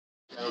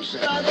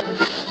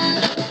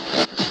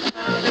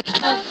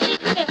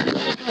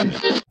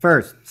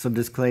First, some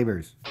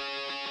disclaimers.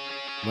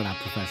 We're not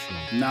professional.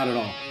 Not at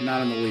all.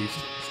 Not in the least.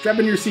 Strap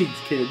in your seats,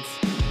 kids.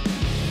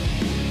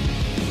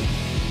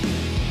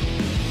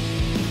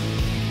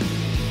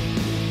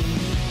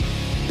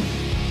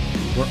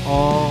 We're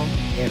all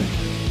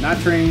amateurs. Not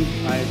trained.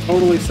 I am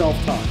totally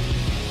self-taught.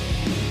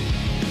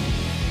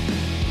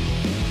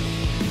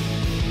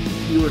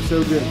 You were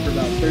so good for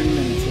about 30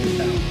 minutes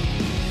there, pal.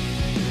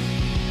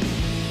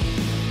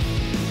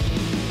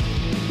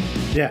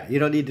 Yeah, you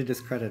don't need to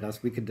discredit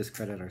us. We can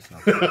discredit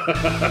ourselves. So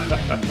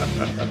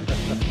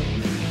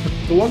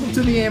welcome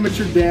to the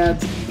Amateur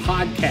Dads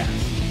Podcast.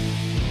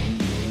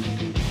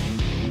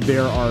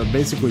 There are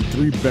basically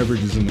 3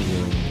 beverages in the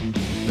world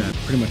that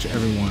pretty much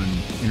everyone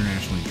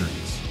internationally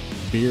drinks.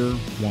 Beer,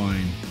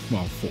 wine,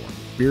 well, 4.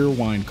 Beer,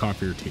 wine,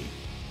 coffee, or tea.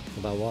 What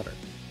about water?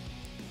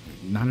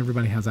 Not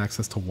everybody has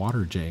access to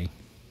water, Jay.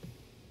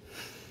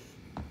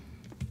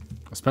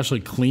 Especially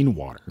clean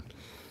water.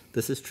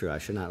 This is true. I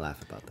should not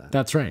laugh about that.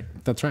 That's right.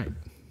 That's right.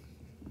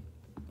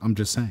 I'm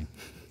just saying.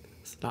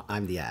 It's not,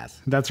 I'm the ass.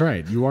 That's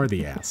right. You are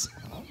the ass.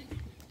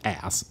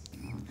 Ass.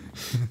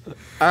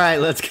 All right,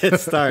 let's get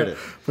started.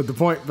 But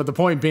the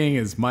point being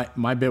is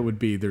my bit would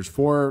be there's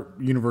 4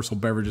 universal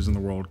beverages in the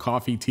world: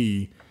 coffee,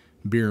 tea,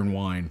 beer, and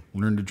wine.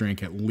 Learn to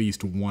drink at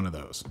least one of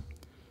those,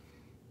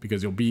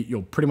 because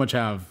you'll pretty much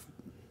have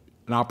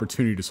an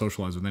opportunity to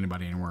socialize with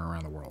anybody anywhere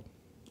around the world.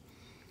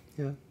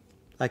 Yeah,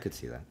 I could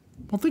see that.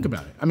 Well, think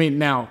about it. I mean,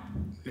 now,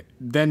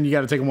 then you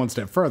got to take it one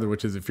step further,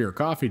 which is if you're a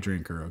coffee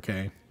drinker,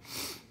 okay,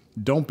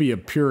 don't be a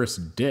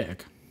purist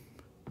dick.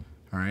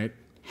 All right,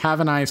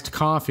 have an iced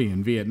coffee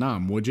in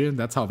Vietnam, would you?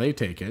 That's how they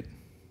take it.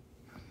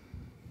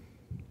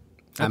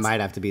 I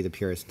might have to be the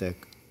purest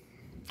dick.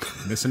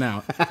 Missing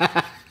out.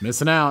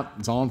 Missing out.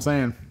 That's all I'm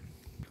saying.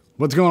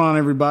 What's going on,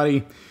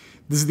 everybody?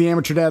 This is the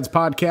Amateur Dads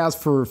Podcast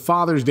for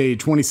Father's Day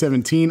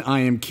 2017. I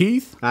am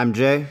Keith. I'm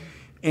Jay.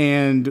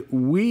 And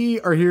we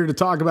are here to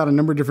talk about a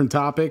number of different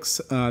topics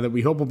that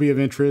we hope will be of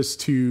interest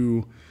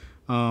to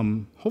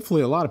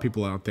hopefully a lot of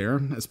people out there,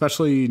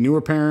 especially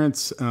newer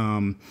parents.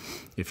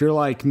 If you're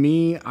like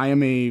me, I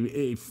am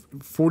a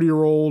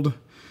 40-year-old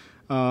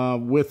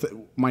with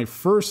my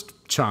first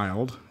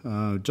child,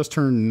 just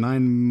turned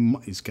 9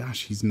 months.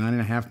 Gosh, he's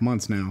 9.5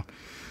 months now.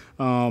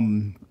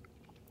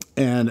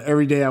 And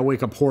every day I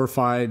wake up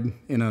horrified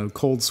in a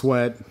cold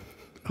sweat,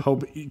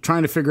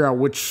 trying to figure out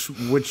which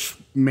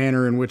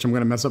manner in which I'm going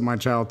to mess up my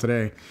child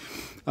today.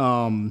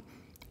 Trying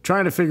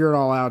to figure it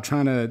all out,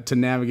 trying to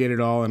navigate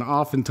it all. And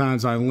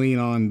oftentimes I lean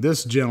on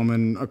this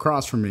gentleman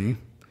across from me.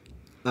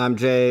 I'm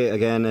Jay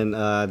again, and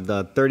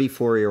the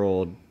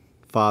 34-year-old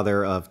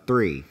father of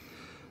 3.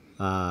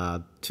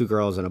 2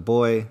 girls and a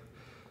boy.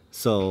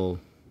 So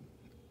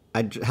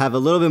I have a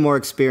little bit more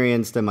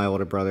experience than my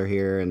older brother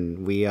here,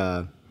 and we,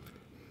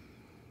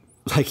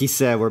 like he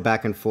said, we're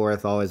back and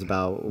forth always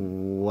about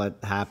what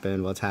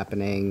happened, what's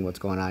happening, what's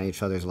going on in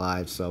each other's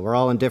lives. So we're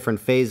all in different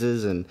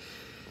phases, and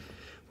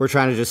we're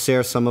trying to just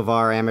share some of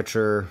our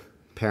amateur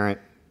parent,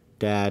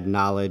 dad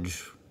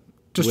knowledge.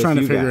 Just trying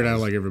to figure it out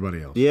like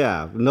everybody else.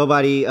 Yeah,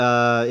 nobody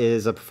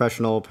is a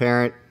professional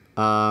parent.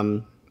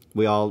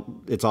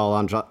 It's all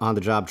on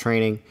the job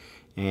training,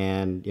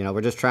 and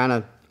we're just trying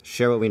to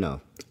share what we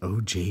know.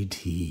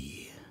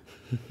 OJT.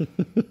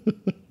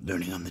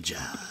 Learning on the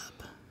job.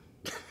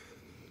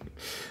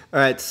 All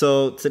right,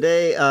 so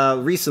today,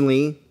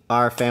 recently,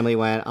 our family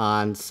went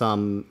on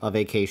a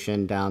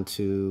vacation down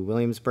to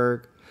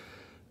Williamsburg.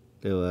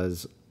 It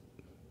was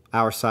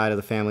our side of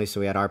the family, so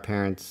we had our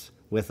parents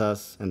with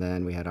us, and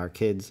then we had our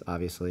kids,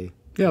 obviously.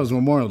 Yeah, it was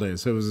Memorial Day,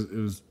 so that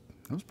was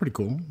pretty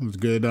cool. It was a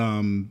good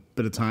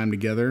bit of time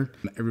together.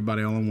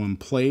 Everybody all in one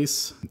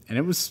place, and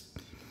it was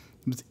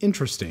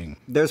interesting.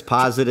 There's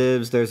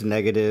positives, there's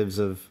negatives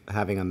of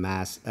having a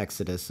mass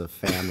exodus of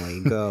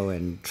family go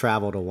and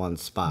travel to one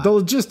spot. The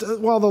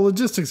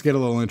logistics get a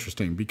little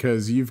interesting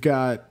because we've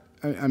got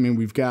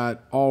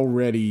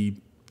already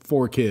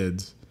 4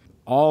 kids,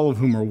 all of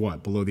whom are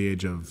below the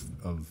age of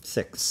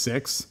 6.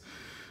 6?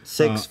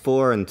 6,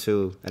 4, and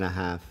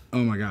 2.5. Oh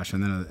my gosh,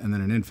 and then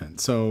an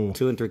infant. So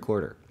 2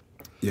 3/4.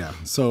 Yeah.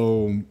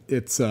 So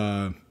it's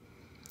a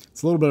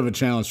little bit of a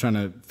challenge trying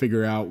to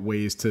figure out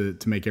ways to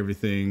make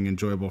everything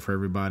enjoyable for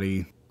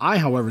everybody. I,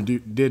 however,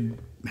 did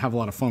have a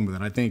lot of fun with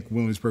it. I think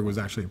Williamsburg was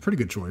actually a pretty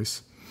good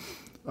choice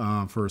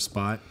for a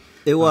spot.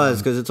 It was,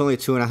 because it's only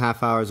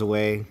 2.5 hours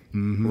away,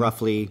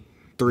 roughly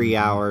 3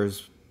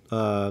 hours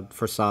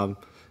for some,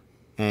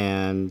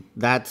 and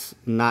that's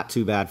not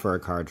too bad for a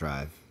car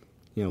drive.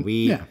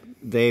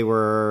 They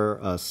were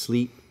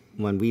asleep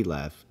when we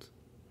left,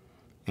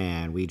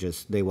 and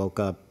they woke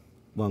up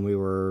when we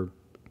were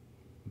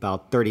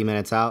about 30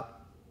 minutes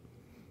out.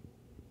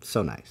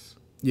 So nice.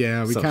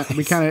 Yeah, we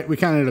kind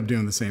of ended up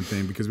doing the same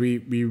thing because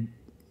we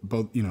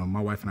both,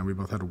 my wife and I, we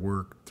both had to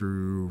work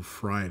through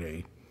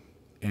Friday,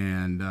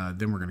 and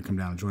then we're going to come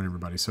down and join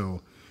everybody.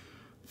 So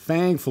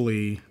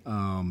thankfully,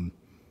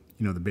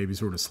 the baby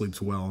sort of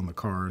sleeps well in the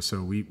car.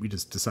 So we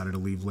just decided to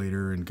leave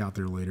later and got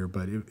there later,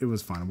 but it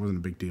was fine. It wasn't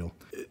a big deal.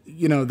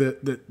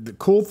 The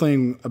cool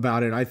thing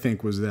about it, I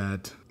think, was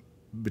that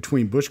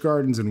between Busch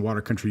Gardens and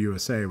Water Country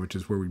USA, which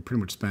is where we pretty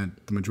much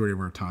spent the majority of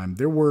our time,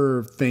 there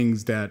were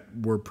things that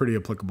were pretty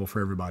applicable for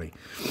everybody.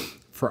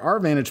 For our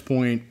vantage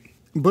point,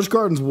 Busch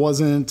Gardens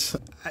wasn't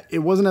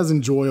as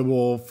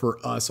enjoyable for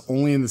us,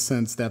 only in the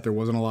sense that there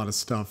wasn't a lot of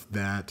stuff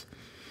that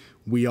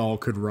we all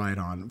could ride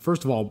on.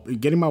 First of all,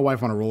 getting my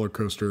wife on a roller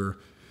coaster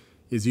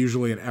is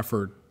usually an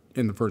effort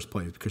in the first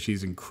place because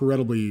she's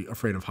incredibly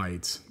afraid of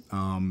heights.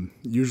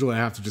 Usually I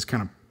have to just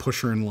kind of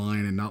push her in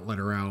line and not let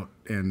her out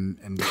and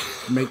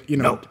make,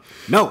 No.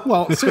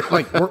 Well,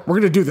 like we're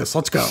going to do this.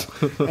 Let's go.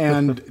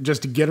 And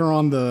just to get her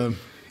on the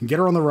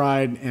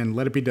ride and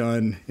let it be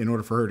done in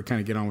order for her to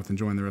kind of get on with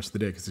enjoying the rest of the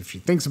day. Because if she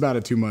thinks about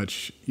it too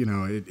much,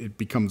 it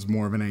becomes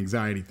more of an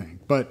anxiety thing.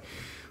 But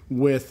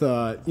with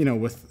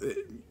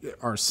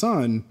our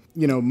son,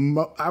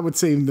 I would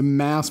say the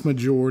mass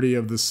majority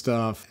of the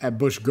stuff at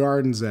Busch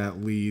Gardens,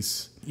 at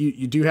least,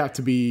 you do have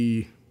to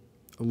be,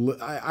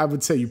 I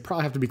would say you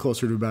probably have to be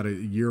closer to about a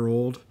year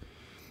old.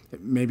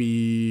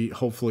 Maybe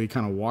hopefully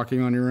kind of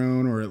walking on your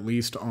own, or at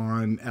least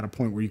at a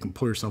point where you can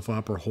pull yourself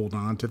up or hold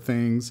on to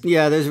things.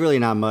 Yeah, there's really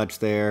not much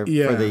there.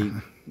 Yeah.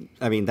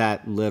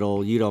 That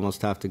little, you'd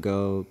almost have to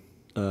go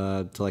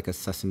to like a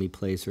Sesame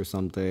Place or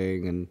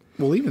something. And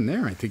well, even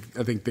there, I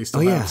think they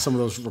still have some of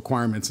those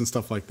requirements and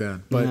stuff like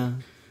that.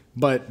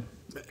 But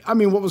I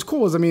mean, what was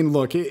cool was,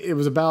 look, it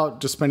was about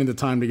just spending the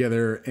time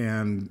together.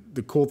 And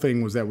the cool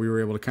thing was that we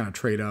were able to kind of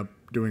trade up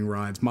doing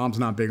rides. Mom's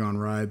not big on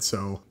rides,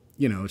 so,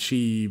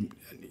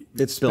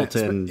 it's built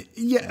in.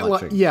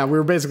 Yeah, we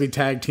were basically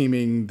tag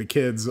teaming the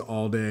kids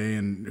all day,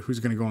 and who's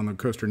going to go on the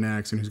coaster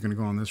next, and who's going to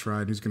go on this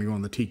ride, who's going to go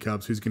on the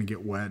teacups, who's going to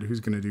get wet, who's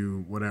going to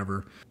do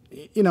whatever.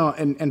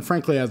 And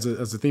frankly, as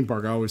a theme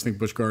park, I always think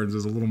Busch Gardens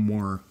is a little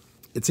more.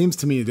 It seems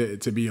to me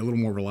to be a little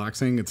more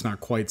relaxing. It's not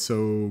quite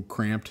so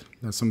cramped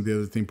as some of the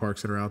other theme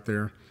parks that are out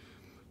there.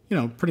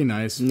 Pretty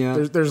nice. Yeah.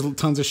 There's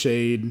tons of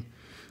shade,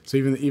 so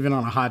even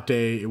on a hot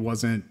day, it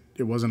wasn't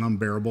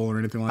unbearable or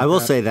anything like that. I will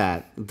say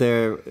that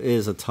there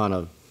is a ton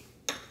of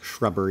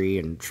shrubbery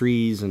and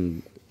trees,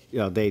 and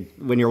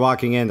when you're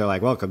walking in, they're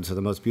like, "Welcome to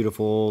the most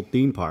beautiful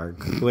theme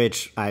park,"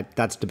 which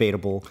that's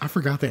debatable. I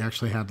forgot didn't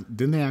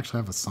they actually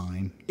have a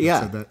sign?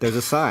 Yeah, said that? There's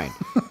a sign.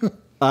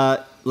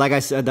 Like I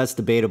said, that's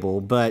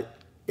debatable, but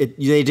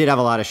they did have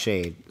a lot of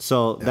shade,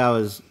 so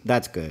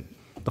that's good.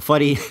 The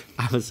funny,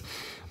 I was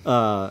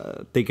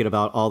thinking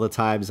about all the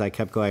times I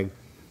kept going,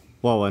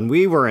 well, when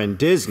we were in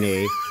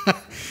Disney,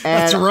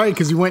 that's right,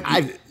 because you went.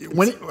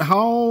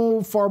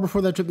 How far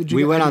before that trip did you?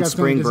 We went on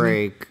spring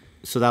break,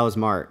 so that was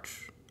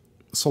March.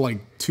 So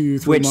like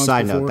 2-3 Which months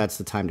side before? note, that's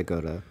the time to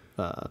go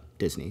to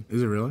Disney.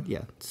 Is it really?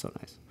 Yeah, it's so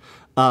nice.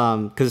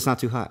 Because it's not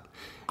too hot.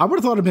 I would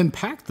have thought it'd been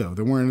packed though.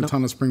 There weren't a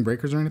ton of spring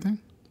breakers or anything.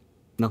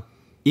 No,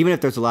 even if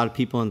there's a lot of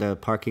people and the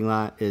parking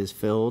lot is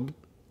filled,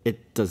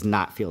 it does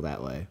not feel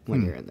that way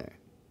when you're in there.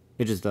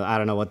 It just, I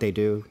don't know what they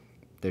do.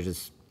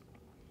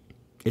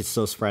 It's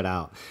so spread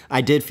out.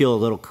 I did feel a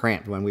little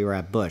cramped when we were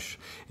at Busch.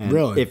 And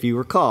really? If you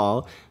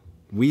recall,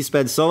 we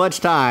spent so much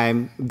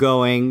time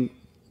going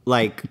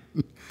like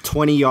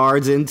 20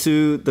 yards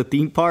into the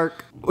theme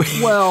park.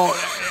 Well,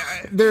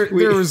 there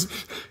was.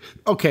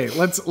 Okay,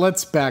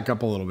 let's back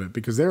up a little bit,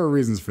 because there are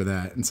reasons for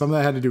that, and some of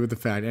that had to do with the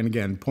fact, and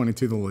again, pointing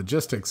to the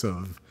logistics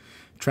of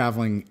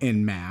traveling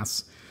en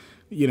masse.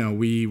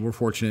 We were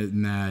fortunate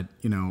in that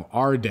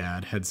our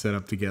dad had set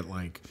up to get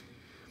like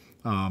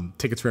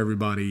tickets for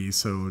everybody,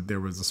 so there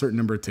was a certain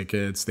number of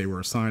tickets. They were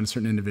assigned to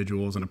certain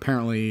individuals, and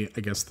apparently,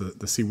 I guess the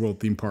SeaWorld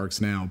theme parks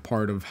now,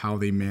 part of how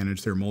they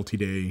manage their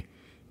multi-day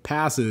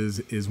passes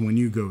is when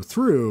you go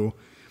through,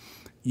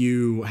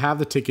 you have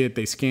the ticket,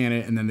 they scan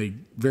it, and then they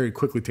very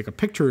quickly take a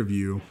picture of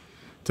you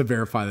to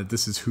verify that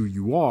this is who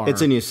you are.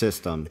 It's a new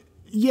system.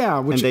 Yeah.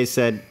 And they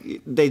said,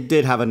 they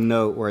did have a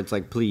note where it's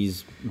like,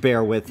 please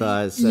bear with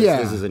us.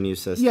 This is a new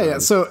system. Yeah.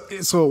 So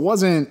it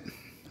wasn't,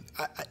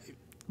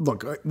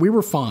 look, we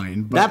were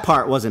fine. But that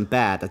part wasn't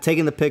bad. The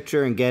taking the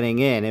picture and getting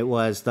in, it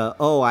was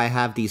I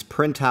have these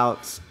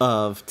printouts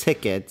of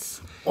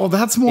tickets. Well,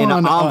 that's more in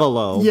on an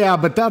envelope. Yeah,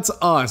 but that's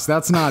us.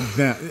 That's not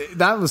them.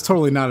 That was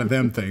totally not a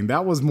them thing.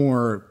 That was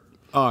more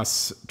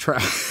us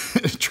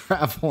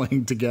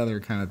traveling together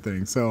kind of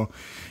thing. So,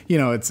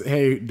 it's,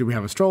 hey, do we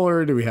have a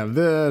stroller? Do we have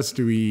this?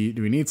 Do we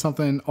need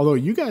something? Although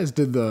you guys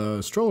did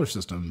the stroller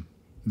system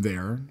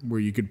there, where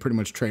you could pretty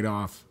much trade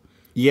off.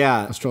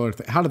 Yeah, a stroller.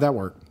 How did that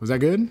work? Was that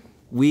good?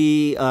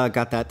 We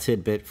got that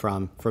tidbit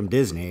from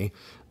Disney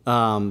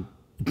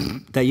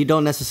that you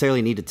don't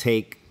necessarily need to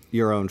take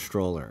your own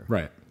stroller.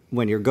 Right.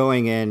 When you're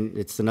going in,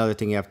 it's another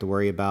thing you have to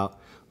worry about.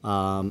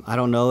 I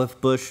don't know if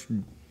Busch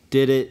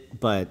did it,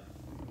 but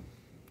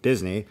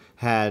Disney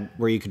had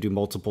where you could do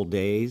multiple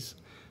days.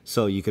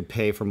 So you could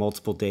pay for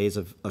multiple days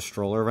of a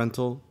stroller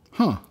rental.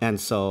 Huh. And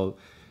so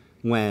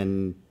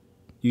when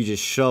you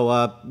just show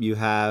up, you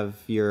have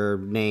your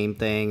name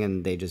thing,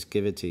 and they just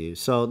give it to you.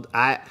 So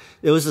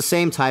it was the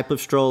same type of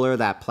stroller,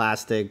 that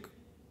plastic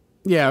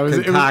Yeah,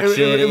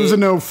 concoction. It was a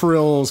no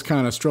frills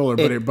kind of stroller,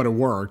 but it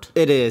worked.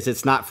 It is.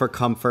 It's not for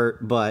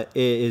comfort, but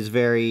it is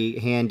very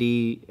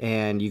handy,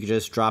 and you can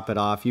just drop it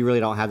off. You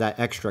really don't have that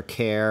extra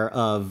care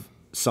of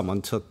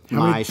someone took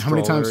my stroller. How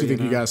many times do you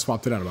think you guys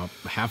swapped it out? About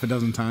half a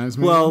dozen times,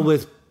 maybe? Well,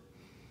 with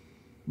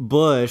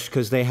Busch,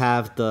 because they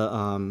have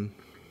the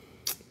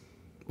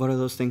what are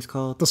those things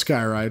called? The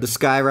Skyride. The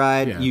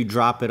Skyride. Yeah. You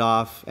drop it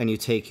off, and you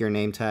take your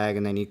name tag,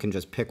 and then you can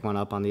just pick one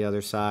up on the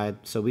other side.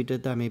 So we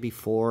did that maybe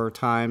 4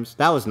 times.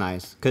 That was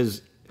nice,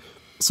 because...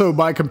 So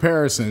by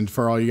comparison,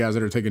 for all you guys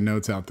that are taking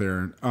notes out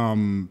there,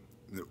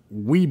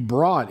 we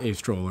brought a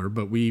stroller,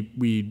 but we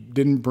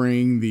didn't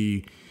bring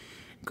the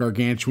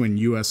gargantuan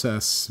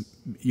USS,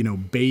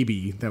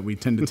 baby that we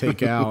tend to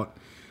take out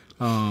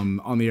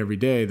on the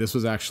everyday. This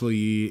was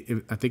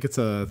actually, I think it's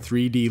a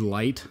 3D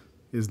Lite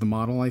is the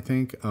model, I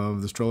think,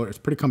 of the stroller. It's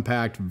pretty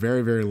compact,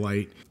 very, very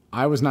light.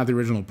 I was not the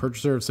original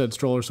purchaser of said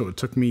stroller, so it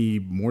took me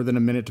more than a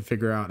minute to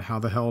figure out how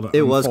the hell to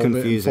it was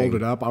confusing. Fold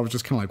it up. I was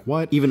just kind of like,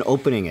 what? Even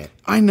opening it.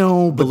 I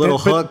know. The little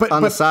hook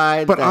on the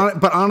side. But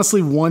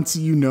honestly, once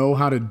you know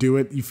how to do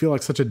it, you feel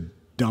like such a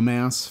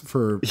dumbass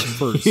for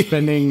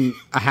spending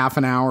a half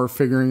an hour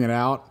figuring it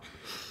out.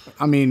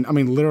 I mean,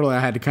 literally, I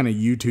had to kind of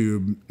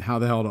YouTube how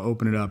the hell to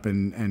open it up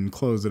and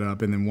close it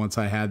up. And then once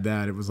I had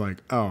that, it was like,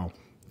 oh,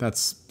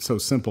 that's so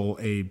simple.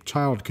 A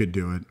child could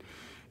do it,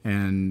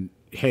 and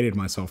hated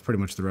myself pretty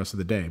much the rest of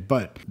the day.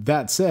 But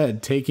that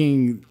said,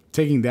 taking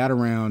that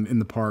around in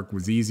the park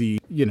was easy.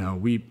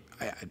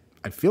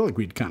 I feel like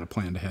we'd kind of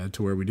planned ahead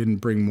to where we didn't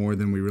bring more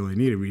than we really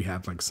needed. We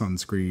had like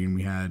sunscreen,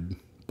 we had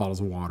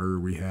bottles of water,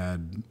 we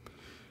had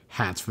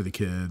hats for the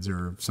kids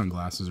or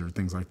sunglasses or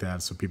things like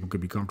that so people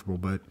could be comfortable.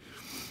 But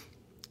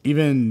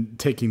even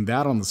taking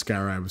that on the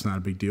Skyride was not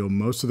a big deal.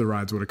 Most of the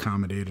rides would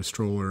accommodate a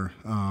stroller.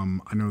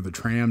 I know the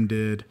tram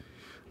did.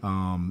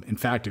 In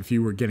fact, if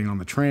you were getting on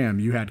the tram,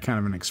 you had kind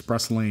of an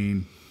express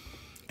lane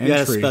entry. You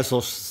had a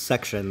special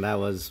section that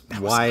was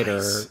wider.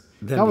 Nice.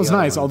 Than that was the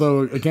other nice. ones.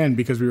 Although, again,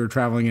 because we were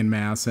traveling in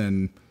mass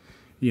and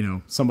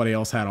somebody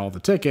else had all the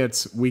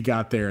tickets, we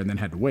got there and then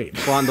had to wait.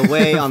 Well, on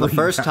the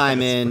first time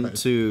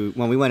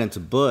when we went into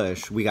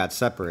Busch, we got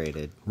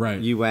separated. Right.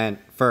 You went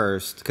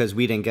first because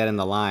we didn't get in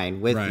the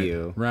line with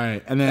you.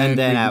 Right. And then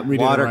at we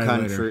did Water it right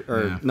Country,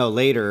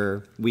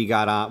 later we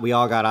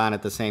all got on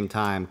at the same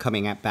time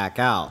coming back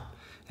out.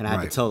 And I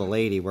had to tell the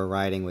lady we're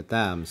riding with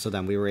them. So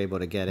then we were able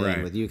to get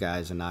in with you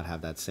guys and not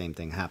have that same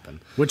thing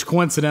happen. Which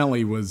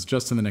coincidentally was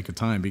just in the nick of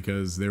time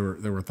because there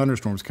were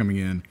thunderstorms coming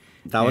in.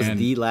 That was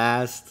the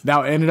last.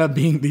 That ended up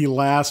being the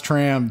last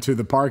tram to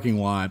the parking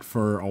lot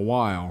for a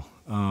while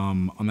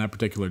on that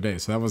particular day.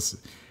 So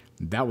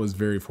that was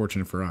very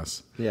fortunate for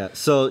us. Yeah.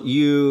 So did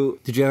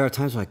you ever have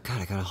times like, God,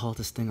 I got to haul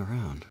this thing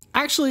around?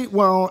 Actually,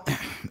 well,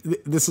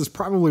 this is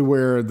probably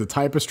where the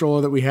type of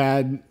stroller that we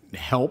had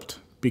helped.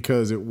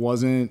 Because it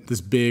wasn't this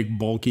big,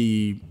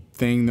 bulky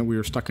thing that we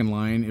were stuck in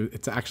line.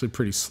 It's actually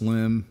pretty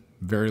slim,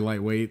 very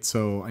lightweight.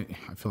 So I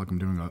feel like I'm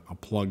doing a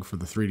plug for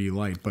the 3D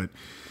Lite, but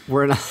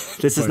we're not.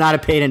 This is not a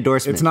paid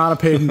endorsement. It's not a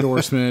paid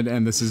endorsement,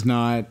 and this is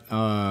not.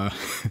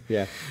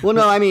 Yeah. Well,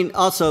 no. I mean,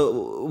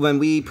 also when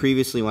we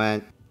previously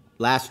went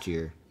last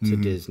year to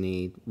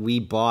Disney, we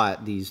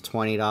bought these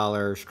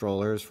 $20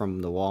 strollers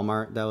from the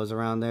Walmart that was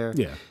around there.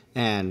 Yeah.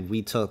 And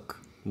we took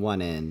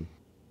one in,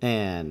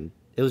 and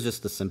it was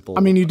just a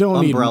simple you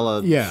don't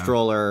umbrella need,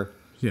 stroller.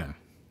 Yeah.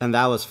 And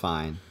that was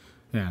fine.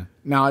 Yeah.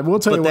 Now, I will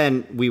tell you But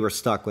then we were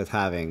stuck with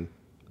having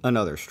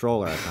another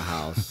stroller at the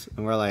house.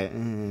 And we're like,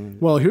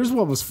 Well, here's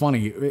what was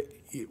funny.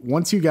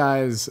 Once you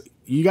guys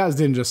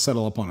didn't just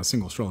settle up on a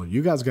single stroller.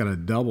 You guys got a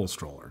double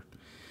stroller.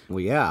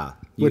 Well, yeah.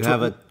 You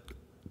have a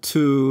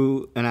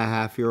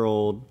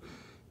 2.5-year-old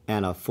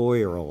and a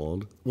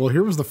 4-year-old. Well,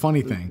 here was the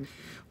funny thing.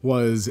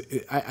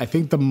 I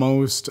think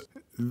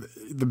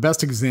the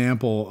best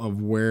example of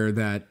where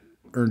that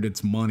earned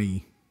its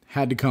money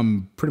had to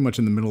come pretty much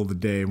in the middle of the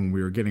day when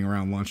we were getting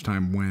around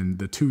lunchtime when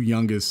the two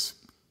youngest,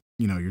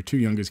 your two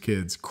youngest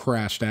kids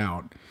crashed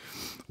out.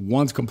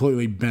 One's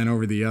completely bent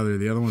over the other.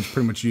 The other one's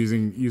pretty much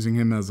using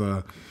him as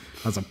a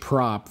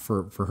prop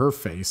for her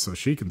face so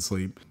she can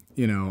sleep.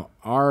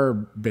 Our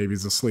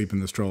baby's asleep in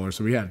the stroller.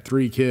 So we had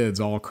 3 kids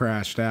all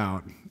crashed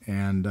out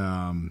and,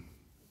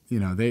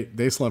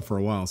 they slept for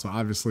a while. So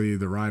obviously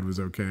the ride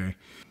was okay.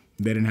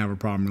 They didn't have a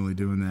problem really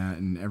doing that,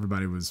 and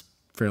everybody was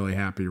fairly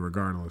happy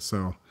regardless.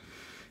 So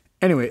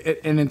anyway,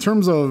 and in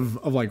terms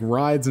of like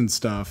rides and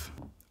stuff,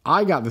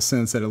 I got the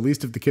sense that at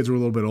least if the kids were a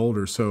little bit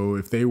older, so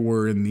if they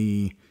were in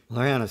the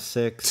Lariana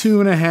 6,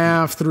 2.5,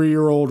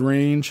 3-year-old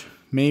range,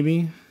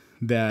 maybe,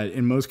 that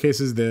in most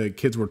cases the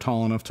kids were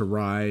tall enough to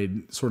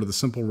ride sort of the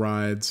simple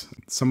rides,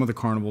 some of the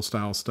carnival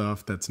style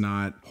stuff that's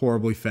not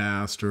horribly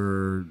fast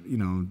or,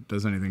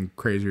 does anything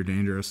crazy or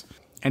dangerous.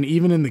 And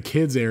even in the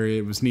kids area,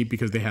 it was neat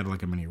because they had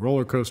like a mini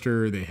roller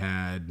coaster. They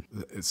had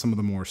some of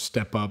the more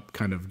step up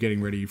kind of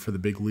getting ready for the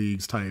big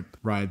leagues type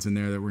rides in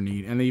there that were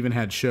neat. And they even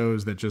had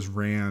shows that just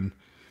ran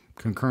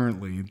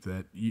concurrently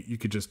that you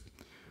could just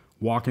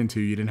walk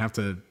into. You didn't have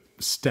to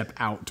step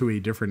out to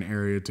a different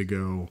area to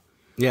go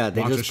Yeah,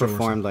 they watch a just show or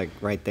performed like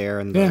right there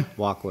in the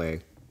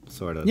walkway,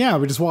 sort of. Yeah,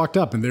 we just walked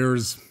up and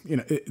there's,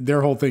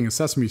 their whole thing is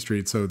Sesame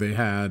Street. So they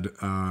had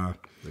The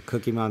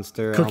Cookie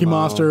Monster, Cookie Elmo.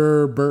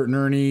 Monster, Bert and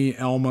Ernie,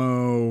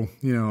 Elmo,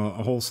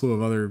 a whole slew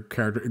of other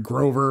characters,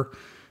 Grover,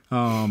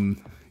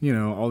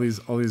 all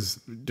these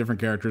different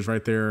characters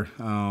right there.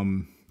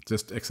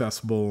 Just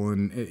accessible,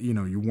 and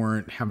you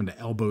weren't having to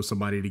elbow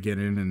somebody to get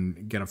in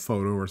and get a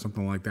photo or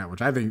something like that,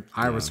 which I think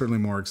I was certainly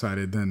more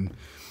excited than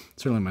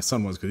certainly my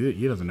son was, because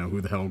he doesn't know who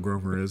the hell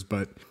Grover is,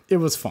 but it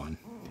was fun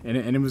and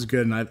it was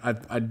good. And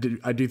I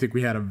do think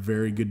we had a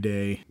very good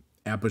day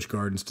at Busch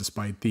Gardens,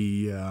 despite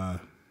the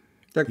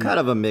They're kind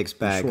of a mixed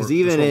bag, because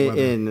even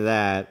in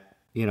that,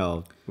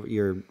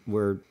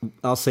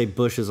 I'll say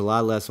Busch is a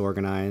lot less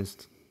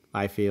organized,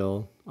 I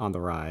feel, on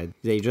the ride.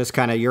 They just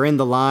kind of, you're in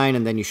the line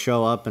and then you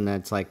show up and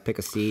it's like pick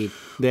a seat.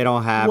 They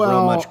don't have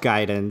real much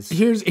guidance.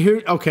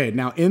 Okay,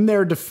 now in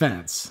their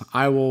defense,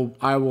 I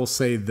will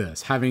say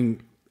this,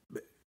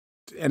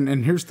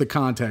 and here's the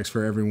context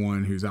for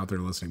everyone who's out there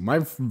listening. My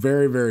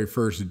very, very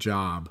first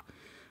job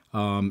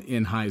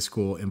in high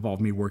school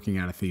involved me working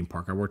at a theme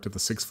park. I worked at the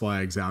Six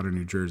Flags out in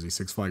New Jersey,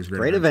 Six Flags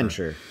Great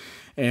Adventure.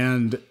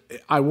 And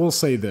I will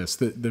say this,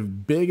 the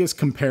biggest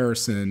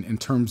comparison in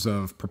terms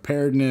of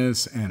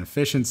preparedness and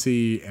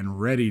efficiency and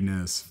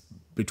readiness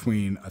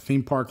between a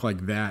theme park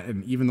like that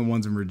and even the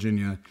ones in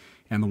Virginia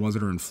and the ones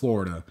that are in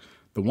Florida,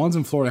 the ones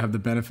in Florida have the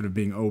benefit of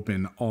being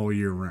open all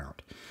year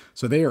round.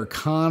 So they are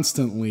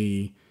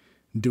constantly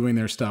doing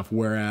their stuff,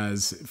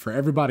 whereas for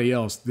everybody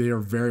else, they are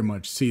very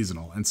much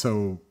seasonal. And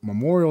so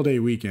Memorial Day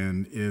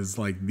weekend is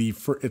like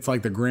it's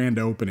like the grand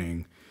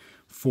opening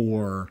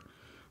for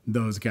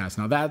those guys.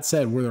 Now, that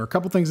said, were there a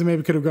couple things that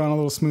maybe could have gone a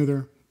little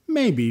smoother?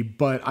 Maybe,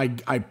 but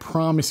I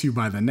promise you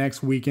by the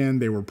next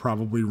weekend, they were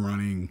probably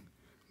running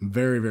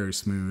very, very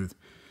smooth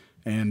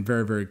and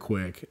very, very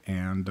quick,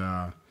 and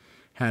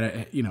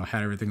had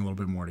everything a little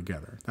bit more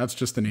together. That's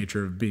just the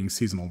nature of being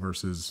seasonal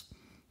versus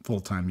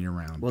full-time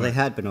year-round. Well, they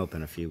had been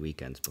open a few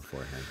weekends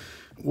beforehand.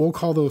 We'll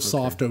call those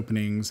soft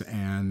openings,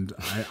 and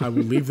I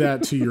will leave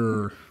that to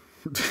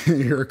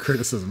your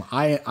criticism.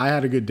 I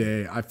had a good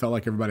day. I felt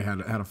like everybody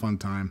had a fun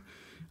time.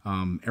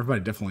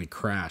 Everybody definitely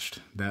crashed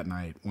that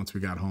night once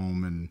we got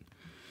home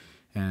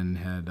and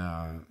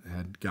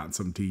had gotten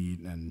something to eat,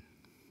 and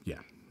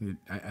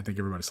I think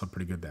everybody slept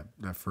pretty good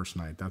that first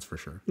night. That's for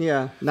sure.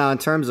 Yeah. Now, in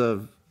terms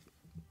of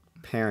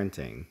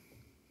parenting,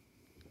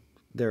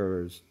 there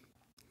was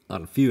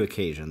on a few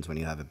occasions when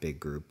you have a big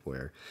group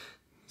where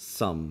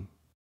some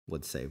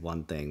would say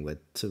one thing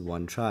to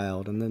one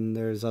child, and then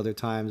there's other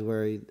times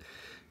where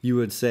you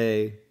would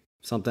say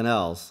something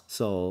else.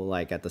 So,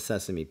 like at the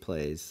Sesame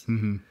plays.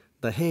 Mm-hmm.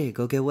 But hey,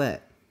 go get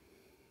wet.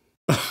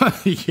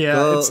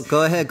 Yeah,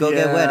 go ahead,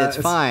 get wet. It's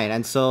fine.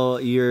 And so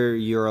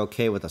you're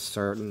okay with a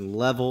certain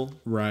level,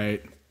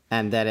 right?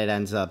 And then it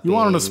ends up you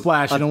want them to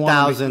splash. You don't want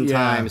 1,000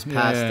 times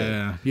past it.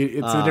 Yeah.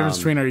 It's the difference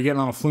between are you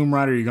getting on a flume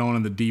ride or you're going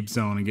in the deep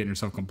zone and getting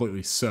yourself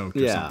completely soaked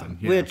or something.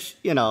 Yeah. Which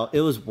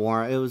it was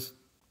warm.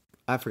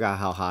 I forgot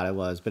how hot it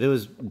was, but it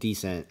was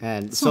decent,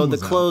 and so the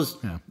clothes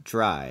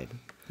dried.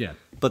 Yeah,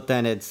 but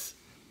then it's.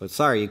 But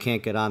sorry, you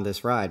can't get on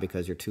this ride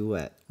because you're too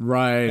wet.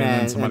 Right,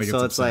 and so it's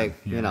upset.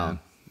 Like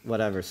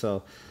whatever.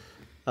 So,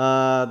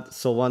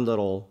 one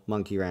little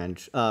monkey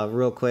wrench.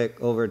 Real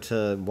quick, over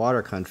to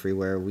Water Country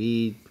where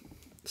we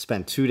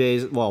spent 2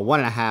 days. Well,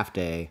 1.5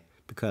 day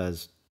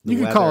because you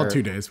could call it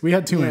 2 days. We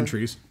had two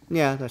entries.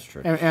 Yeah, that's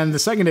true. And the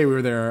second day we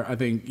were there, I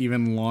think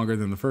even longer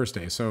than the first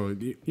day. So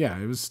yeah,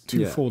 it was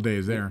 2 full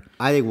days there.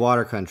 I think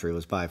Water Country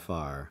was by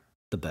far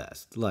the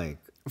best. Like.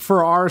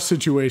 For our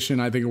situation,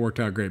 I think it worked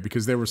out great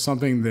because there was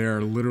something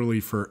there literally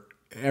for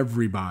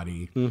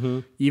everybody.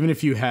 Mm-hmm. Even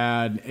if you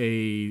had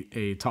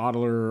a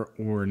toddler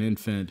or an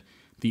infant,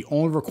 the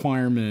only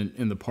requirement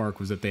in the park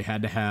was that they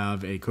had to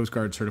have a Coast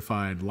Guard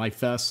certified life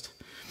vest.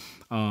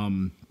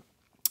 And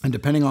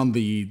depending on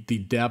the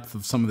depth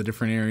of some of the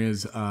different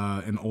areas,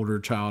 an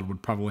older child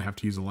would probably have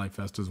to use a life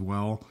vest as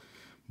well.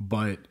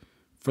 But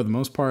for the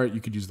most part,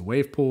 you could use the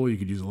wave pool. You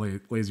could use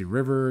a lazy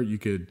river.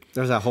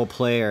 There's that whole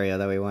play area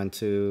that we went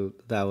to.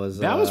 That was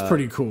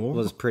pretty cool.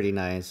 Was pretty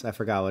nice. I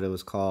forgot what it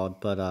was called,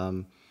 but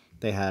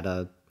they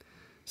had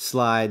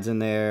slides in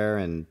there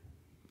and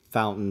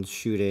fountains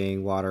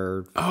shooting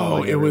water.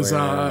 Oh, it was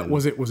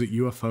was it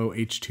UFO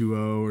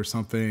H2O or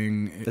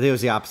something? I think it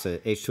was the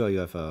opposite.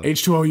 H2O UFO.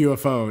 H2O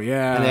UFO.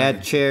 Yeah. And they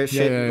had chairs,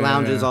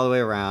 lounges all the way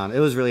around. It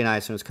was really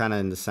nice. And it was kind of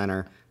in the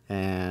center,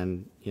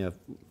 and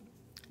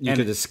you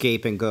could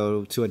escape and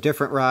go to a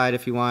different ride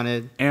if you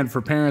wanted. And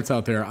for parents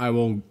out there, I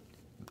will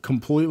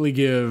completely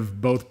give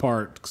both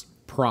parks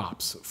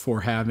props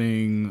for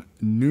having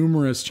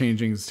numerous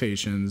changing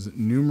stations,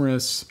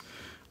 numerous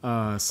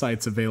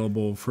sites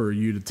available for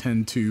you to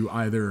tend to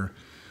either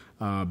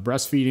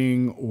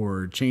breastfeeding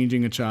or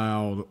changing a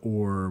child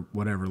or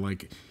whatever.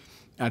 Like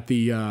at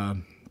the,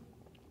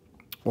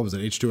 what was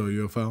it,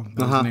 H2O UFO?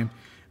 That was the name.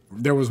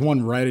 There was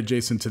one right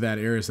adjacent to that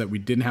area so that we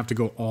didn't have to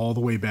go all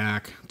the way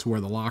back to where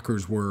the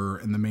lockers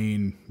were in the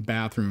main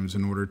bathrooms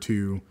in order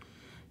to,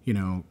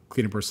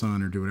 clean up our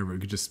son or do whatever. We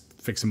could just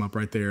fix him up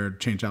right there,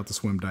 change out the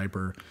swim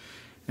diaper,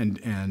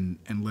 and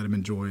let him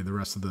enjoy the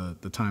rest of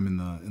the time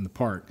in the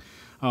park.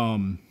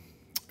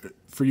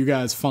 For you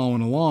guys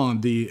following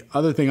along, the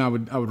other thing I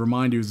would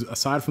remind you is,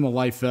 aside from the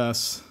life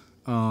vests,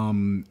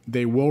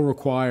 they will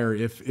require,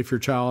 if your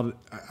child,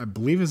 I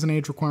believe is an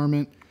age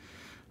requirement,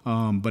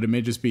 but it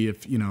may just be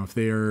if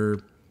they are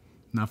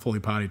not fully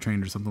potty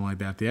trained or something like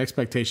that. The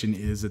expectation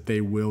is that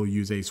they will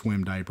use a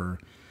swim diaper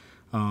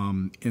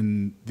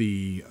in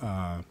the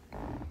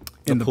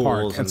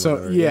park, and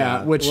so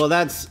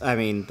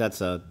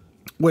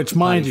which,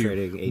 mind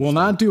you, will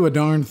not do a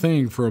darn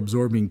thing for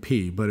absorbing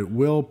pee, but it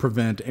will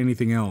prevent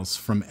anything else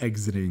from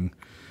exiting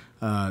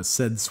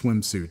said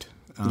swimsuit.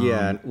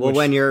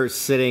 When you're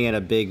sitting in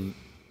a big,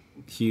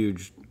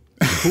 huge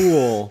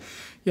pool.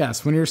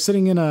 Yes, when you're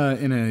sitting in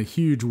a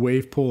huge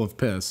wave pool of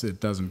piss, it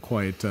doesn't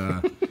quite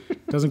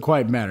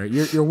matter.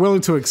 You're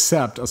willing to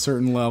accept a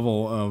certain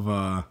level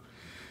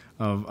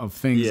of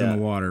things in the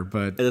water,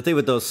 but the thing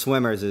with those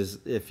swimmers is,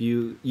 if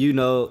you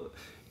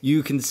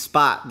can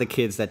spot the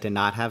kids that did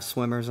not have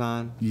swimmers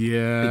on.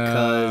 Yeah.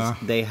 Because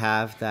they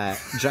have that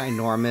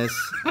ginormous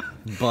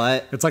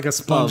butt. It's like a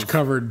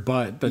sponge-covered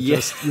butt that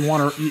just, you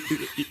want to,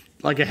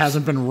 like it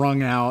hasn't been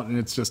wrung out, and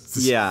it's just...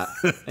 Yeah.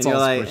 And you're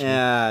like,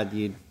 yeah,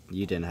 you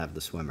didn't have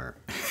the swimmer.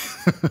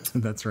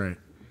 That's right.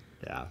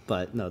 Yeah,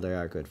 but no, they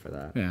are good for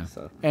that. Yeah.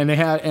 So. And they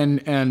had, and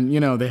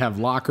they have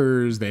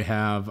lockers. They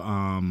have,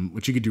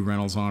 which you could do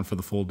rentals on for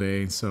the full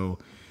day. So...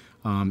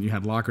 you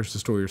had lockers to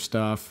store your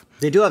stuff.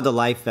 They do have the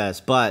life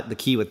vest, but the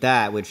key with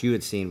that, which you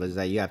had seen, was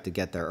that you have to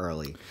get there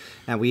early.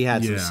 And we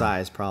had some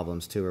size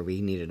problems, too, where we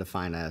needed to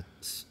find the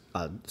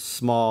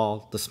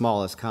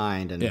smallest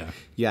kind, and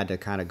you had to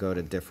kind of go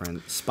to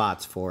different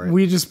spots for it.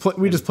 We just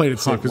played it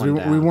safe because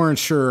we weren't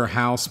sure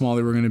how small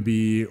they were going to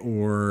be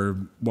or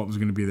what was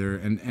going to be there.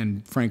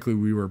 And frankly,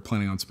 we were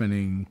planning on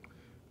spending,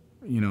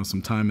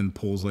 some time in the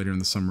pools later in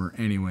the summer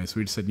anyway. So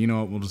we just said,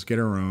 we'll just get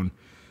our own.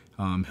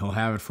 He'll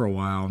have it for a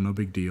while, no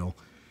big deal.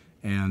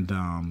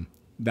 And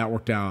that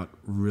worked out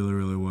really,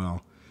 really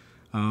well.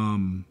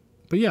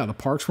 But yeah, the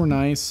parks were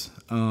nice.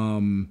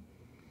 The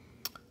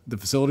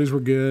facilities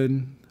were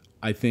good.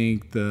 I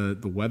think the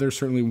weather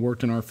certainly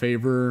worked in our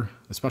favor,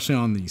 especially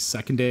on the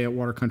second day at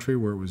Water Country,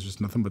 where it was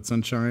just nothing but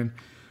sunshine.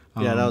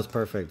 Yeah, that was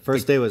perfect.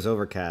 First day was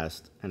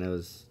overcast, and it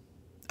was...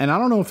 And I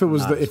don't know if it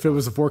was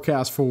the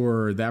forecast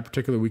for that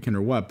particular weekend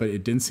or what, but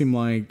it didn't seem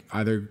like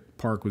either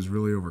park was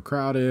really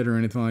overcrowded or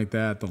anything like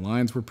that. The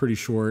lines were pretty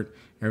short.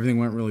 Everything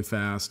went really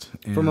fast.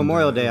 And, for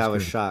Memorial Day, I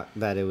was shocked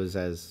that it was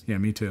as... Yeah,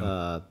 me too.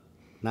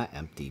 Not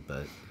empty,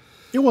 but...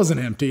 It wasn't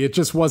empty. It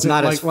just wasn't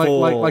not like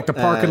the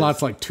parking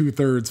lot's like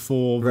 2/3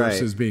 full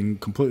versus being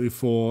completely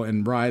full,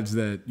 and rides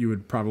that you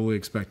would probably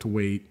expect to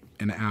wait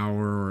an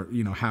hour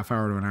or half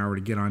hour to an hour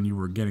to get on, you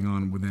were getting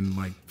on within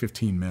like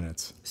 15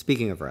 minutes.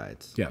 Speaking of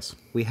rides, yes,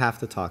 we have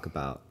to talk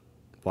about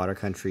Water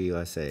Country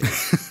USA.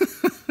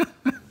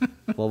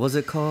 What was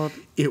it called?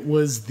 It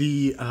was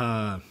the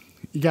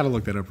you got to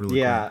look that up really quick.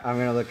 Yeah, I'm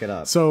gonna look it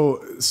up.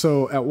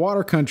 So at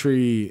Water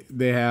Country,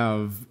 they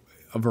have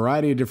a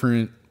variety of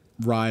different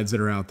rides that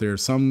are out there.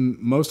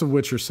 Most of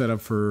which are set up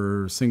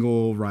for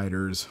single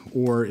riders,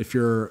 or if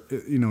you're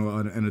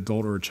an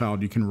adult or a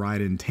child, you can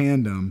ride in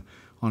tandem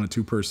on a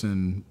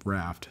 2-person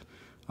raft.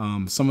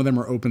 Some of them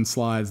are open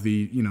slides,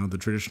 the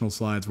traditional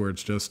slides where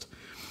it's just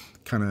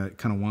kind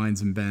of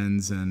winds and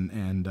bends,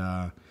 and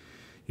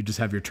you just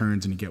have your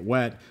turns and you get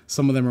wet.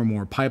 Some of them are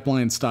more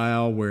pipeline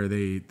style, where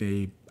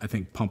they I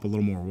think pump a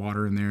little more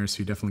water in there, so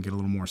you definitely get a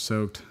little more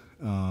soaked,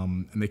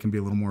 and they can be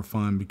a little more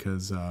fun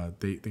because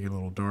they get a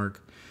little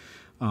dark.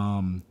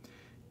 And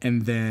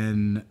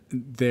then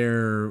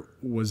there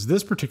was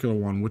this particular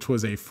one, which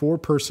was a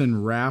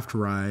 4-person raft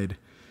ride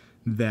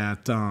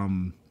that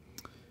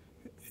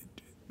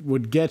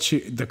would get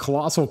you the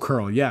Colossal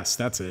Curl. Yes,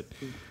 that's it.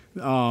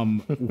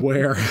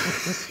 Where,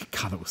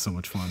 God, that was so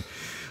much fun.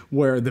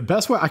 Where the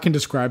best way I can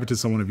describe it to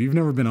someone, if you've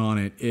never been on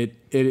it, it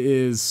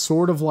is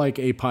sort of like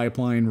a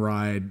pipeline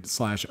ride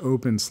 /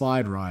 open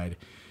slide ride,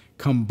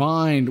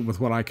 combined with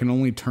what I can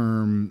only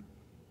term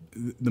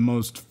the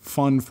most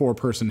fun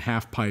 4-person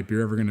half pipe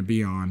you're ever going to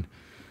be on.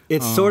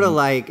 It's sort of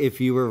like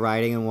if you were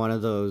riding in one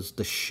of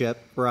the ship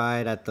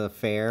ride at the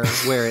fair,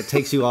 where it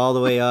takes you all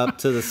the way up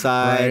to the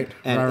side,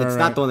 it's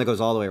not the one that goes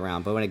all the way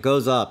around, but when it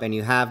goes up and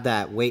you have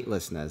that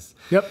weightlessness.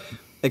 Yep.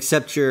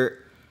 Except you're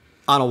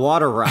on a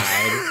water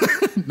ride,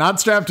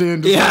 not strapped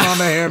in, just on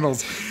the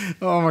handles.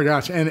 Oh my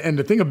gosh! And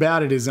the thing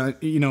about it is,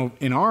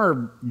 in our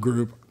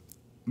group,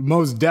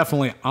 most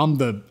definitely I'm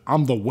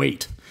the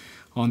weight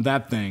on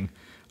that thing.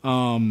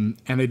 And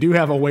they do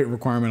have a weight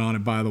requirement on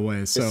it, by the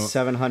way. So it's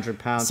 700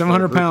 pounds.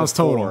 700 pounds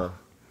total.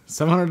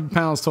 700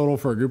 pounds total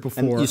for a group of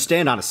 4. And you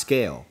stand on a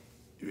scale.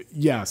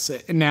 Yes.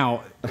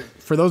 Now,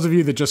 for those of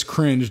you that just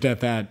cringed at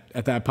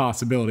that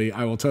possibility,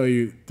 I will tell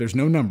you, there's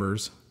no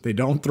numbers. They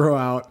don't throw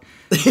out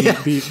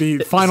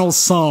the final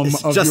sum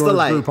of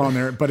your group on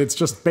there, but it's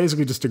just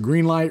basically just a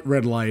green light,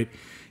 red light.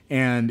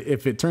 And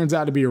if it turns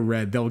out to be a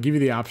red, they'll give you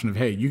the option of,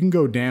 hey, you can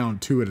go down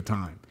 2 at a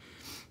time.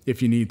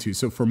 if you need to.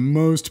 So for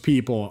most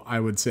people, I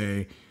would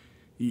say,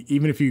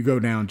 even if you go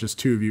down just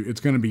two of you, it's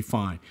going to be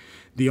fine.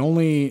 The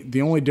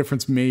only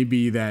difference may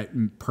be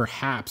that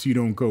perhaps you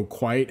don't go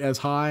quite as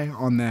high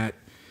on that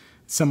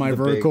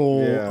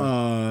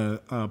semi-vertical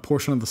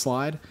portion of the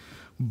slide,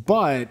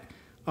 but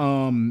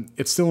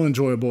it's still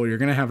enjoyable. You're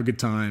going to have a good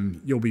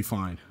time. You'll be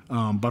fine.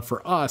 But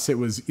for us, it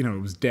was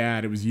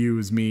Dad, it was you, it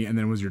was me, and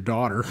then it was your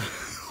daughter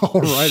all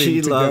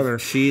riding together.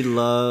 She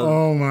loved.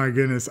 Oh my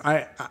goodness.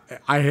 I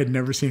had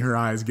never seen her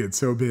eyes get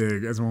so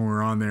big as when we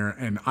were on there.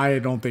 And I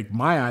don't think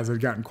my eyes had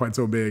gotten quite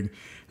so big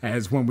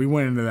as when we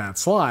went into that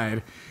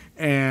slide.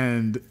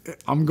 And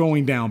I'm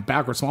going down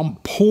backwards. So I'm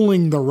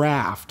pulling the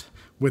raft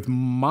with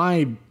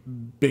my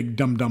big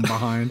dum-dum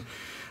behind,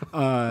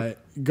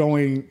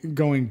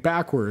 going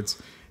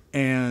backwards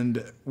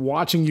and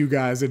watching you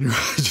guys and your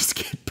eyes just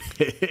get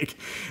big.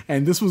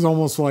 And this was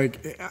almost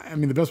like, I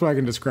mean, the best way I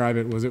can describe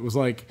it was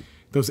like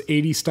those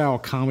 80s style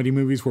comedy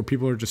movies where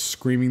people are just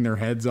screaming their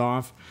heads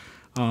off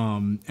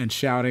and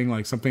shouting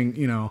like something,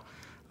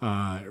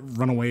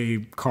 runaway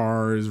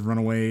cars,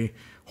 runaway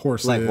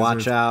horses. Like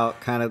watch out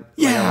kind of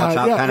thing.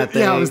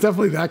 Yeah, it was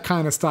definitely that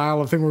kind of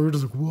style of thing where we were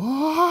just like,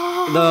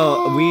 whoa.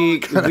 No,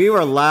 we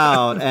were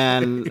loud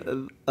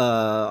and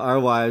our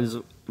wives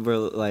were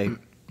like,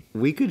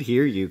 we could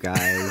hear you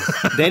guys.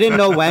 They didn't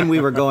know when we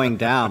were going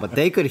down, but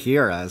they could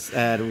hear us.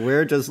 And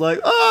we're just like,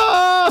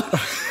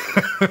 ah!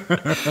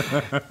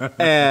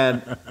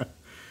 And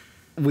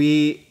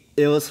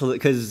it was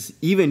because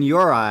even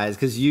your eyes,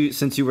 because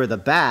since you were the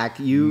back,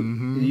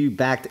 you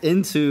backed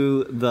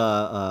into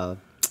the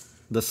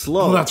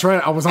slope. Oh, that's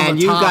right. I was on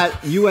the top.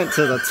 You went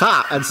to the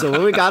top. And so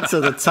when we got to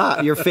the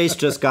top, your face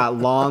just got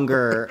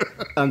longer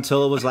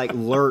until it was like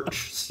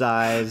lurch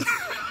size.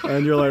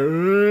 And you're like,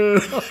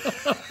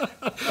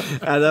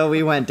 and then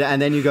we went down,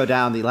 and then you go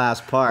down the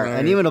last part. Right.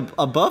 And even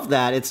above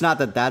that, it's not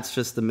that that's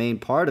just the main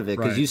part of it,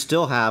 because you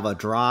still have a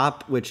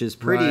drop, which is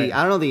pretty,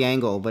 I don't know the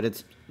angle, but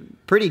it's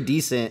pretty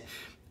decent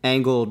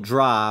angle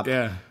drop.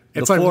 Yeah.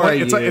 It's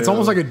it's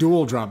almost like a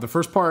dual drop. The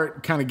first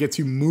part kind of gets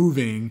you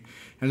moving,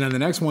 and then the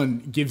next one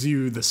gives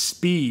you the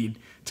speed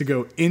to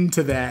go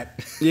into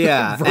that.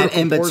 Yeah, and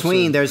in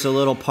between, there's a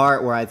little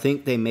part where I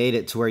think they made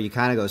it to where you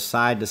kind of go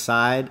side to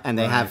side, and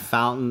they have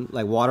fountain,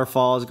 like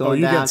waterfalls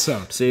going down. Get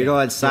soaked. So you're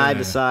going side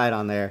to side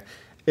on there.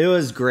 It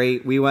was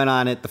great. We went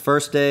on it the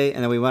first day,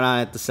 and then we went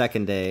on it the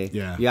second day.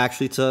 Yeah. You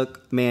actually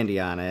took Mandy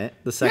on it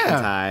the second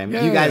time.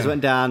 You guys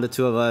went down, the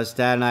two of us.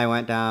 Dad and I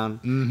went down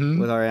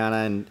with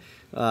Ariana, and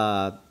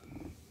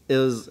it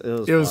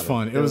was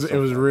fun. It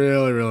was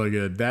really, really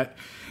good.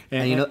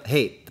 And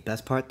hey, the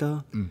best part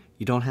though,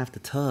 you don't have to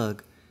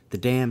tug the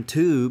damn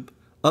tube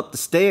up the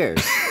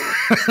stairs.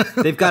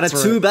 They've got a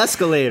tube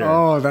escalator.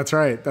 Oh, that's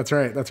right.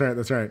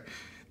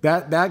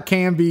 That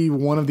can be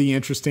one of the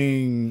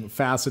interesting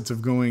facets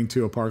of going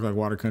to a park like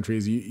Water Country.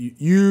 Is you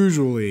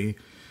usually,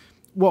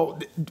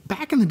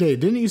 back in the day,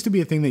 didn't it used to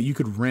be a thing that you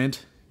could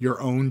rent your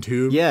own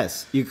tube?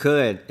 Yes, you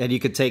could, and you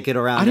could take it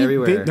around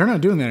everywhere. They're not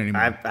doing that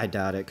anymore. I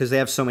doubt it, because they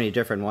have so many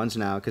different ones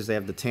now. Because they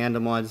have the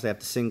tandem ones, they have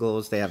the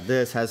singles, they have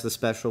this has the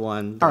special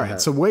one. All right,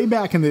 so way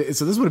back so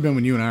this would have been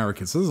when you and I were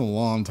kids. So this is a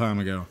long time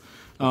ago.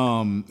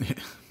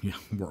 Yeah,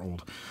 we're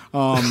old.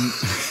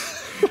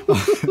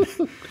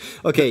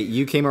 Okay,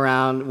 you came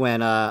around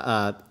when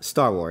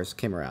Star Wars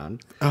came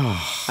around.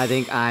 Oh. I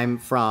think I'm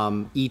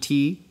from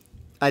E.T.,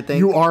 I think.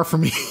 You are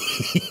from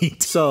E.T.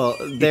 So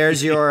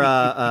there's your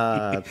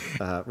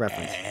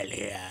reference.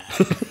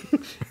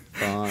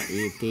 Phone,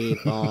 E.T.,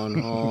 phone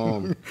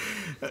home.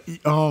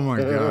 Oh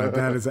my God,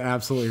 that is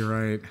absolutely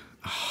right.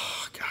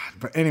 Oh God.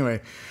 But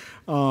anyway,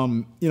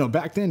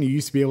 back then you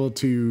used to be able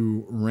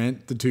to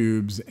rent the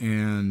tubes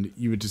and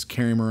you would just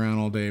carry them around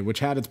all day, which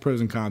had its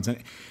pros and cons.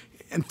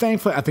 And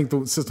thankfully, I think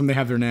the system they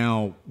have there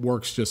now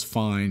works just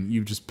fine.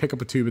 You just pick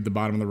up a tube at the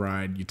bottom of the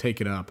ride, you take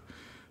it up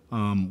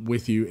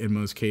with you in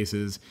most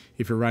cases.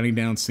 If you're riding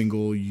down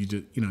single, you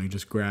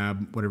just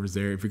grab whatever's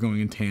there. If you're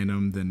going in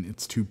tandem, then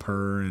it's two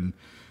per, and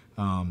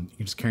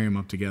you just carry them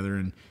up together.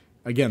 And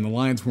again, the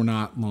lines were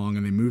not long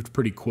and they moved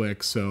pretty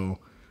quick, so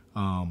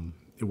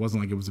it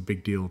wasn't like it was a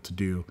big deal to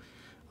do.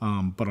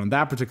 But on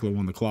that particular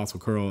one, the Colossal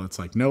Curl, it's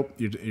like, nope,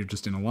 you're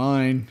just in a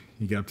line.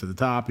 You get up to the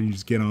top and you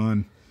just get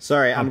on.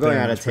 Sorry, I'm going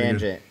on a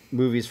tangent.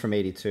 Movies from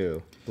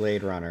 '82.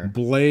 Blade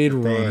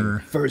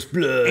Runner. First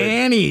Blood.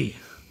 Annie.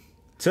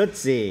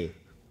 Tootsie.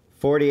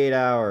 48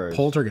 Hours.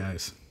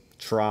 Poltergeist.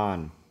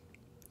 Tron.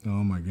 Oh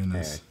my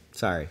goodness. Hey,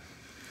 sorry.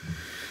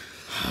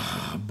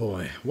 Oh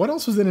boy. What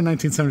else was in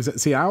 1977?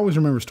 See, I always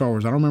remember Star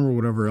Wars. I don't remember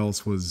whatever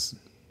else was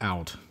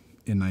out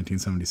in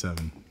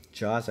 1977.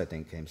 Jaws, I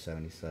think, came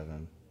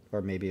 77.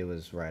 Or maybe it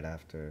was right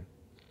after.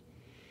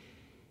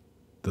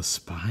 The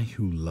Spy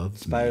Who Loved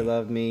Me. Spy Who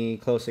Loved Me.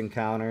 Close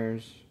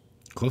Encounters.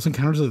 Close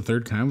Encounters of the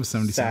Third Kind was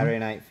 77. Saturday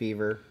Night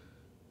Fever.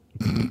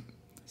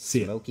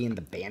 Smokey and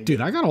the Bandit. Dude,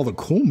 I got all the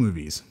cool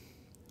movies.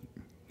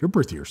 Your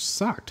birth year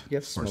sucked. You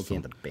have Smokey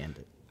and the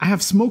Bandit. I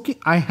have Smokey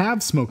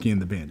and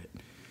the Bandit.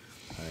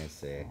 Let me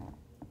see.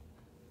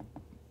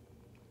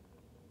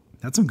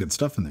 That's some good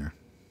stuff in there.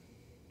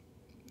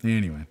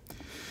 Anyway.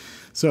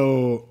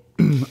 So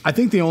I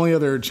think the only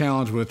other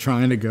challenge with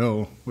trying to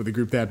go with a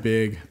group that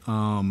big,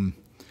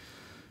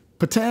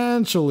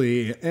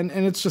 potentially, and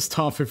it's just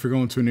tough if you're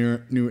going to a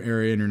new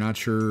area and you're not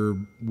sure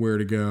where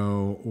to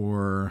go,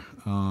 or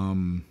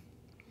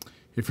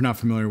if you're not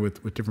familiar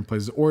with different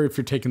places, or if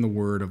you're taking the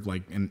word of,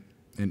 like, in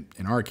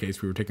our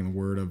case, we were taking the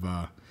word of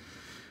the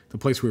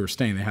place we were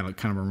staying. They had like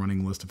kind of a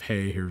running list of,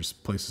 hey, here's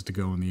places to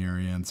go in the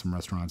area and some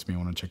restaurants you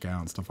may want to check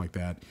out and stuff like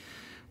that.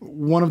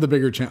 One of the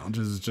bigger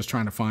challenges is just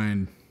trying to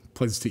find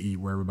places to eat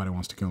where everybody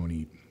wants to go and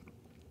eat.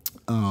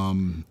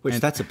 Which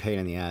that's a pain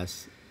in the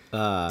ass.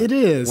 It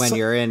is. When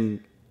you're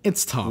in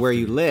it's tough where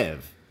you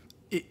live.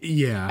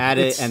 Yeah. Add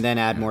it and then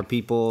add more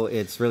people.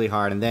 It's really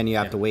hard. And then you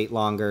have to wait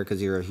longer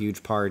because you're a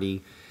huge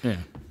party. Yeah.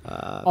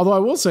 Although I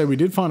will say we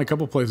did find a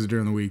couple places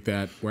during the week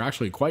that were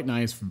actually quite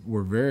nice,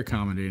 were very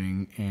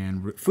accommodating,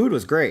 and food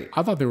was great.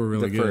 I thought they were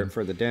really good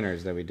for the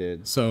dinners that we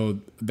did. So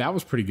that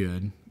was pretty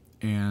good,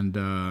 and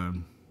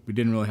we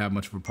didn't really have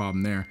much of a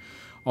problem there.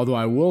 Although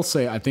I will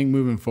say, I think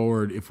moving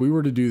forward, if we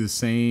were to do the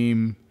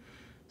same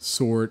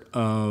sort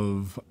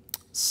of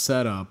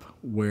setup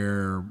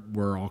where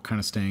we're all kind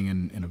of staying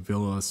in a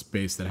villa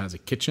space that has a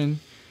kitchen,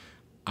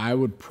 I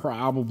would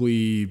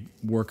probably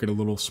work it a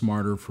little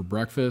smarter for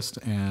breakfast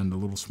and a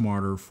little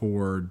smarter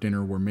for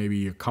dinner, where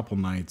maybe a couple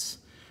nights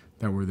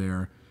that we're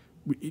there,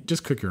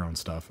 just cook your own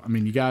stuff. I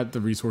mean, you got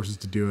the resources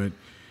to do it.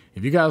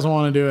 If you guys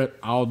want to do it,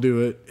 I'll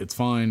do it. It's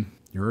fine.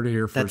 You heard it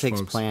here first, that takes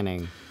folks.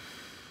 Planning.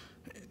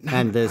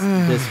 And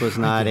this was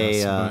not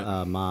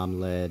a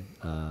mom-led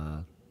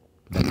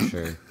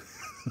venture.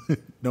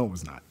 No, it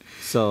was not.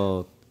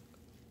 So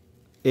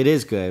it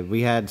is good.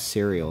 We had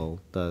cereal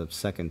the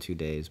second 2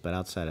 days, but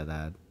outside of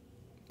that,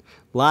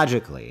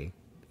 logically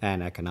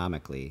and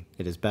economically,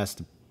 it is best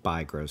to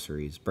buy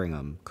groceries, bring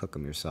them, cook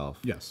them yourself.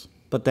 Yes.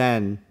 But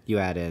then you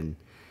add in,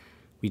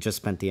 we just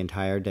spent the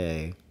entire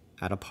day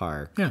at a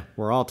park. Yeah.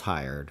 We're all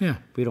tired. Yeah.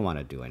 We don't want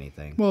to do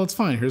anything. Well, it's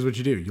fine. Here's what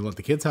you do. You let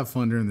the kids have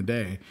fun during the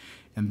day,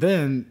 and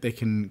then they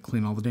can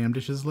clean all the damn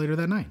dishes later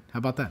that night. How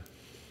about that?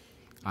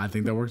 I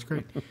think that works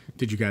great.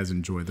 Did you guys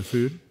enjoy the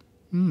food?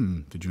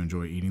 Did you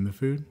enjoy eating the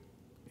food?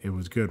 It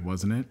was good,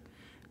 wasn't it?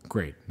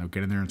 Great. Now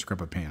get in there and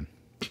scrub a pan.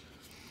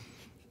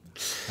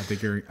 I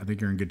think you're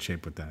in good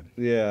shape with that.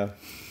 Yeah.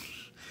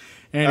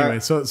 Anyway,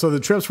 so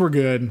the trips were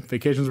good,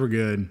 vacations were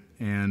good,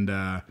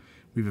 and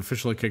we've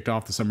officially kicked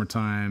off the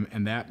summertime,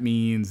 and that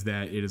means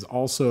that it is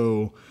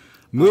also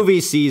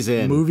movie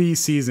season. Movie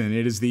season.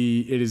 It is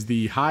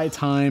the high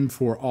time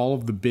for all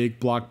of the big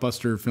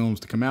blockbuster films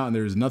to come out, and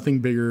there is nothing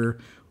bigger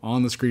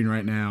on the screen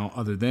right now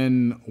other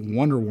than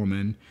Wonder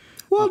Woman.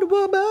 Wonder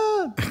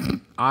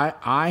Woman.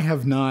 I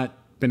have not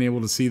been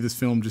able to see this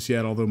film just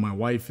yet, although my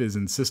wife is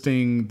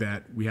insisting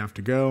that we have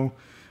to go.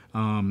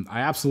 I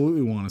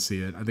absolutely want to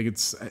see it. I think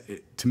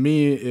to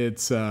me,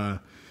 it's certainly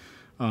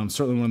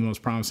one of the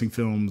most promising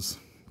films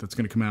that's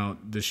going to come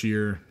out this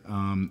year.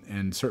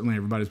 And certainly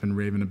everybody's been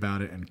raving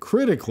about it. And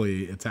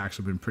critically, it's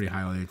actually been pretty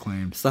highly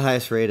acclaimed. It's the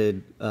highest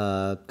rated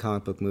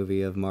comic book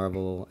movie of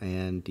Marvel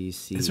and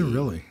DC. Is it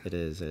really? It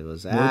is. It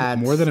was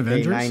more than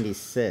Avengers?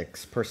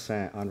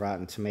 96% on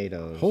Rotten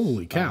Tomatoes.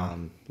 Holy cow.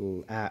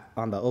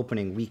 On the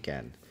opening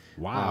weekend.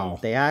 Wow.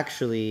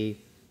 It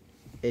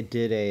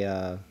did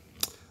a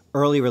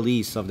early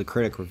release of the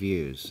critic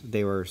reviews.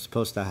 They were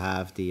supposed to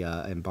have the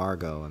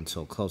embargo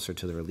until closer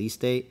to the release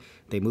date.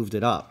 They moved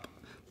it up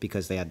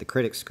because they had the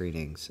critic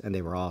screenings, and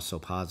they were all so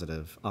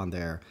positive on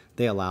there.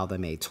 They allow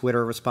them a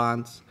Twitter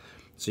response,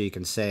 so you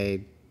can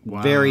say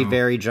very,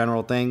 very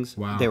general things.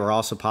 Wow. They were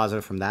also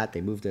positive from that.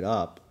 They moved it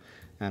up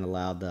and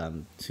allowed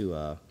them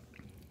to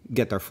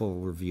get their full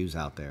reviews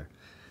out there.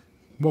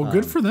 Well,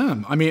 good for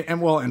them. I mean,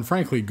 and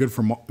frankly, good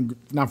for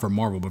not for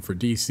Marvel, but for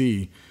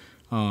DC.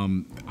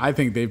 I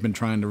think they've been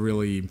trying to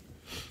really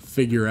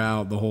figure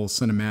out the whole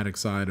cinematic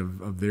side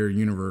of their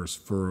universe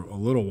for a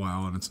little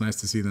while, and it's nice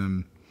to see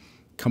them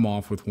come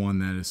off with one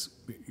that is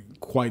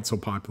quite so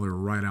popular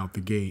right out the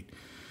gate.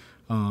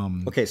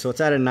 Okay, so it's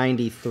at a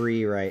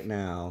 93 right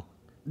now.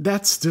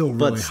 That's still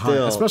really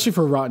high, especially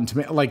for Rotten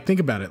Tomatoes. Like,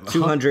 think about it.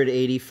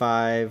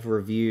 285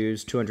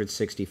 reviews,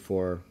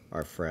 264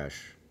 are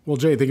fresh. Well,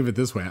 Jay, think of it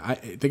this way.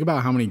 Think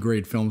about how many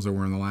great films there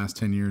were in the last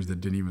 10 years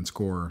that didn't even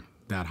score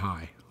that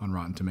high on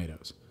Rotten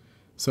Tomatoes.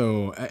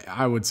 So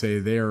I would say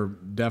they're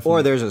definitely...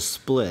 Or there's a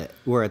split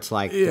where it's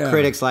like the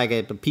critics like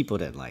it, but people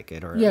didn't like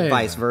it, or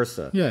vice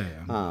versa. Yeah.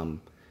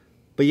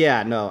 But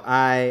yeah, no,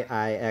 I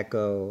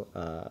echo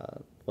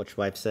what your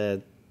wife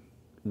said.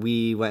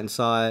 We went and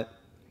saw it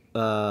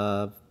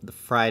the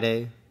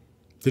Friday.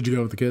 Did you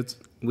go with the kids?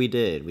 We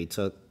did. We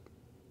took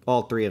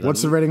all three of them.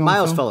 What's the rating on the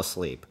film? Miles fell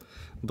asleep,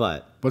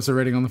 but... What's the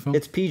rating on the film?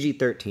 It's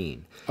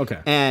PG-13. Okay.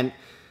 And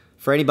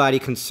for anybody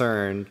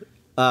concerned,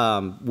 I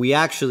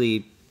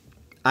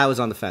was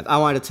on the fence. I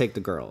wanted to take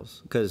the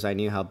girls because I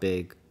knew how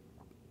big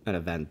an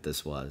event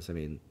this was. I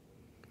mean,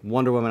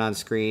 Wonder Woman on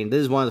screen.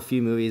 This is one of the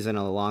few movies in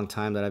a long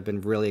time that I've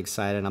been really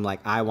excited. I'm like,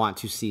 I want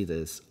to see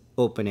this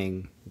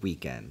opening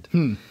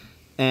weekend.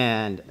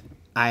 And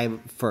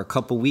for a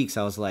couple weeks,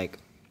 I was like,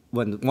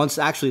 once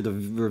actually the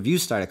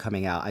reviews started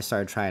coming out, I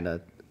started trying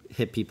to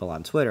hit people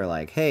on Twitter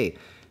like, hey,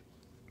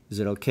 is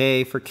it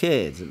okay for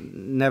kids?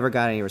 And never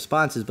got any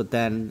responses. But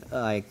then,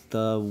 like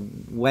the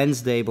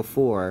Wednesday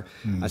before,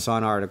 I saw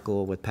an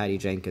article with Patty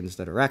Jenkins,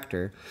 the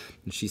director,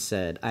 and she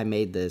said, I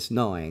made this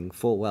knowing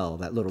full well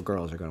that little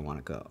girls are going to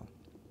want to go.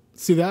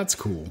 See, that's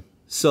cool.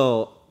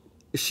 So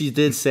she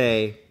did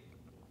say,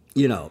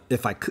 you know,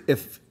 if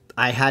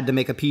I had to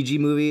make a PG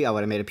movie, I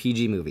would have made a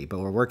PG movie. But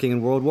we're working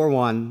in World War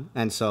I,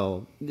 and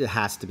so it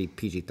has to be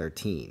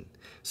PG-13.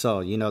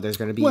 So, you know, there's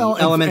going to be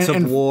elements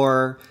of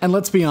war. And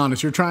let's be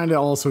honest, you're trying to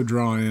also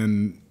draw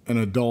in an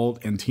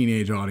adult and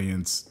teenage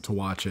audience to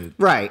watch it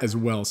as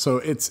well. So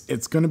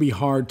it's going to be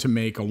hard to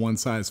make a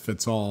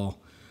one-size-fits-all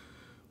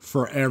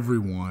for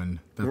everyone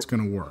that's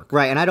going to work.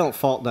 Right, and I don't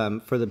fault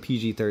them for the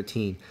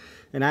PG-13.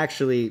 And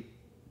actually,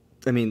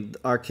 I mean,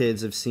 our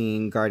kids have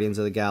seen Guardians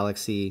of the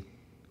Galaxy,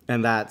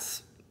 and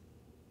that's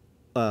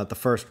the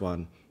first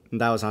one. And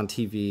that was on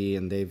TV,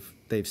 and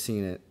they've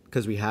seen it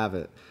because we have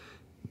it.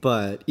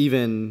 But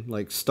even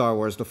like Star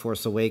Wars The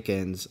Force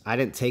Awakens, I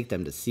didn't take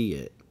them to see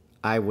it.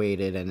 I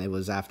waited, and it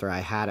was after I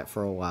had it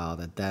for a while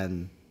that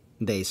then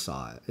they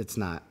saw it. It's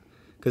not,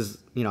 because,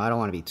 you know, I don't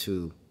want to be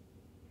too,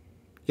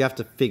 you have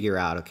to figure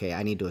out, okay,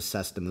 I need to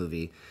assess the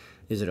movie.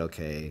 Is it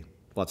okay?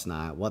 What's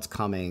not? What's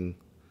coming?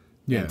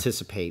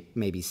 Anticipate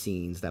maybe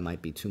scenes that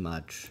might be too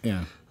much.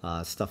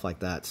 Stuff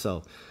like that.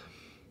 So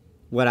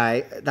when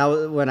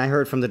I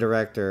heard from the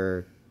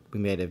director, we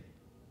made it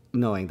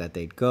knowing that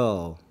they'd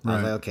go. I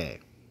was like, okay,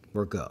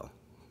 we'll go.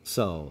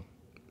 So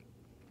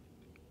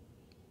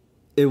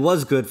it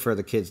was good for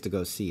the kids to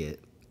go see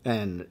it.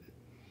 And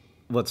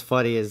what's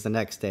funny is the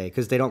next day,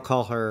 because they don't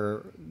call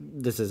her,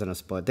 this isn't a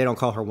spoiler, they don't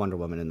call her Wonder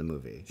Woman in the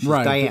movie. She's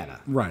Diana.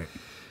 Right.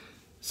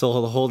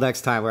 So the whole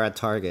next time we're at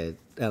Target,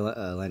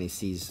 Lenny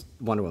sees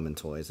Wonder Woman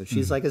toys, and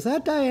she's like, is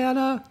that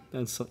Diana?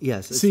 And so,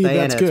 yes, it's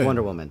Diana, it's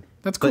Wonder Woman.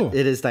 That's cool. But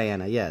it is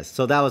Diana, yes.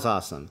 So that was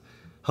awesome.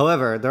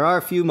 However, there are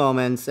a few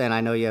moments, and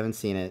I know you haven't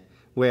seen it,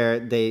 where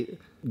they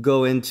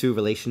go into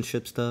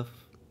relationship stuff,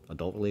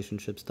 adult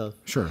relationship stuff.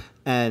 Sure.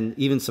 And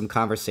even some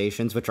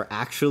conversations, which are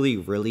actually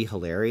really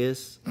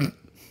hilarious.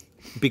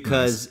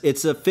 Because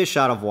it's a fish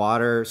out of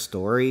water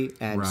story,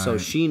 and so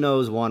she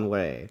knows one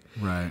way.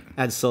 Right.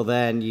 And so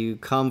then you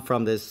come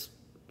from this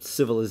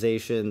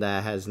civilization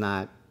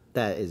that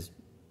is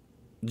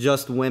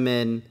just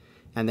women,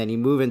 and then you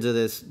move into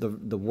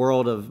the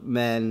world of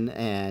men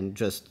and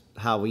just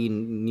how we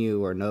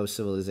knew or know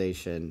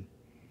civilization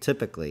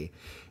typically.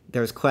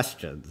 There's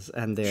questions,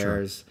 and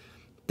there's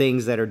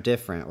things that are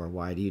different, or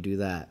why do you do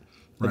that?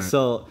 Right. And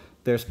so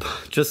there's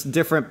just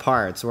different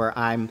parts where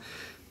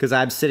because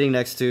I'm sitting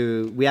next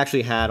to, we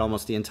actually had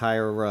almost the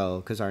entire row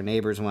because our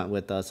neighbors went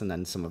with us, and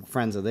then some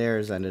friends of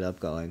theirs ended up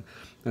going.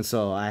 And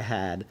so I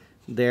had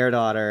their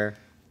daughter,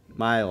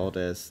 my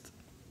oldest.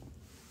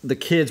 The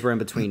kids were in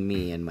between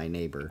me and my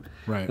neighbor.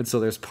 Right. And so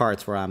there's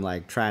parts where I'm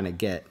like trying to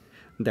get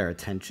their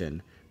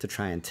attention, to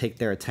try and take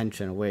their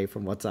attention away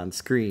from what's on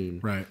screen.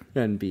 Right.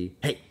 And be,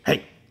 hey,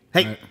 look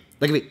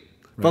at me.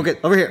 Focus,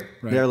 over here.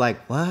 Right. They're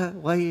like, what?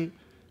 What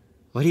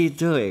are you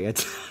doing?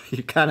 It's,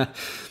 you kind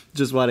of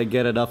just want to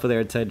get enough of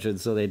their attention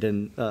so they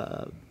didn't,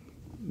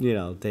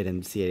 they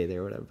didn't see anything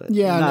or whatever. But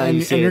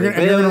and you're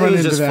going to run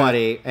into just that.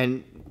 Funny,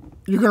 and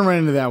you're going to run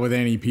into that with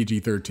any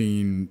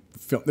PG-13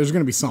 film. There's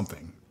going to be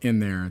something in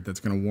there that's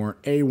going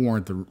to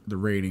warrant the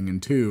rating,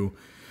 and two,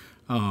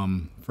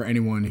 for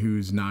anyone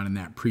who's not in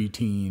that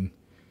preteen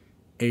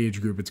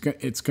age group,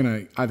 it's going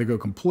to either go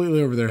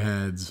completely over their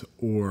heads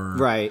or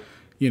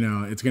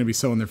it's going to be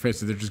so in their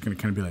face that they're just going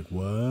to kind of be like,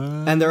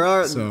 what? And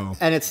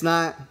and it's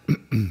not.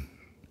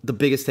 The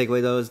biggest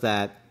takeaway, though, is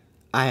that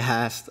I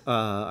asked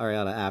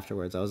Ariana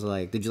afterwards. I was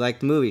like, did you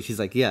like the movie? She's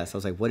like, yes. I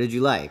was like, what did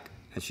you like?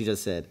 And she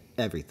just said,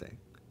 everything.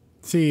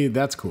 See,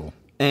 that's cool.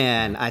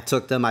 And I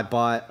took them. I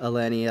bought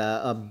Eleni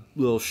a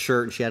little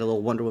shirt, and she had a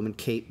little Wonder Woman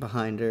cape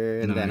behind her.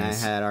 And then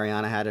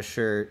Ariana had a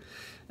shirt.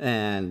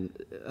 And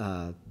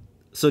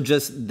so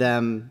just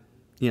them,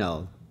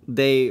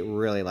 they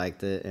really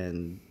liked it.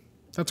 And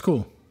that's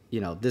cool.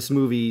 This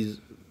movie's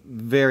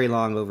very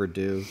long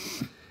overdue.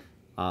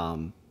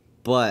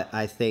 But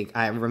I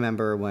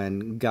remember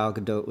when Gal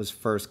Gadot was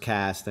first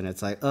cast, and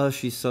it's like, oh,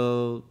 she's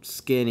so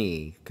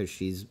skinny because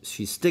she's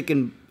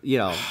sticking,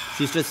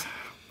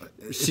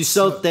 she's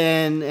so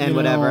thin and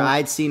whatever.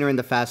 I'd seen her in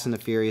the Fast and the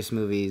Furious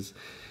movies,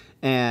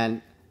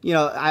 and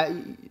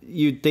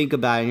you think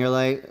about it, and you're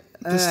like,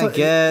 I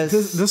guess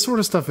this sort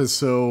of stuff is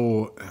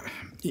so,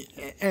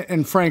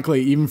 and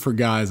frankly, even for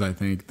guys, I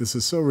think this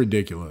is so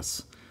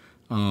ridiculous.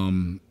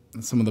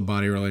 Some of the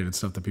body related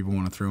stuff that people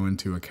want to throw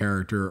into a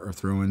character or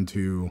throw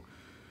into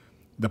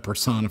the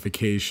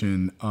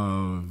personification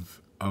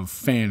of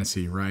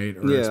fantasy, right?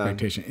 Or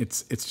expectation.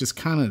 It's just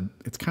kind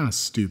of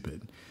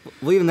stupid.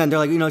 Well, even then they're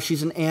like,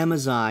 she's an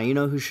Amazon.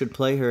 Who should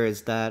play her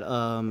is that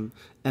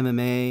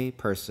MMA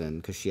person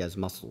because she has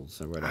muscles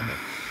or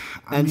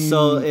whatever.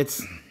 So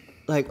it's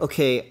like,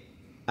 okay,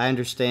 I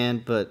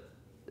understand, but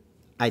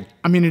I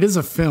mean, it is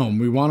a film.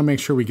 We want to make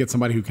sure we get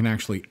somebody who can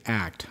actually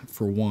act,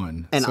 for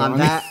one. And on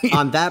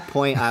that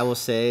point, I will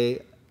say,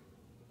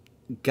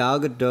 Gal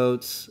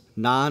Gadot's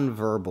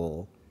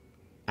nonverbal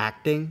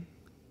acting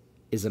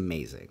is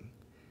amazing.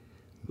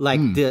 Like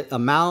the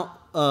amount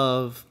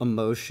of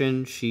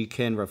emotion she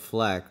can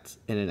reflect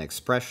in an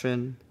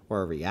expression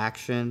or a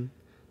reaction.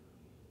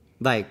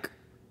 Like,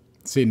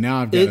 see,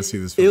 now I've got to see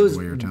this film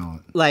with your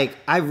talent. Like,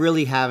 I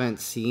really haven't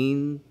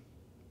seen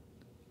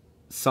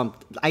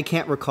I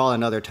can't recall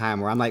another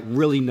time where I'm like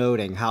really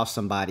noting how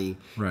somebody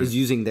is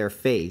using their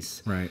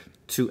face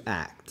to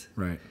act.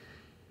 Right.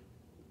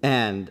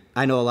 And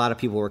I know a lot of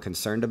people were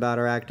concerned about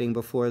her acting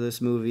before this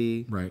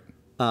movie. Right.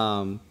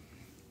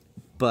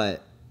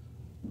 But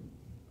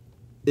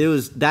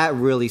that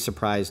really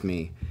surprised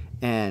me.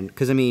 And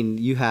because, I mean,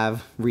 you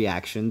have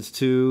reactions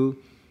to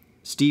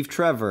Steve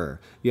Trevor.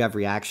 You have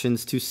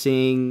reactions to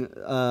seeing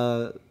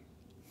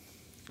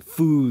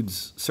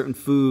certain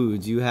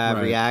foods. You have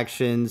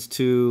reactions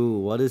to,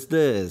 what is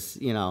this?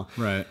 You know?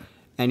 Right.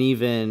 And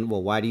even,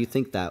 well, why do you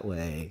think that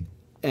way?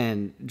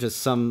 And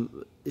just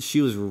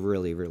she was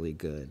really, really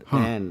good. Huh.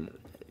 And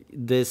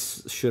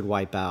this should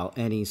wipe out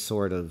any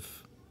sort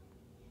of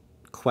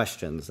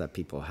questions that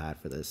people had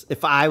for this.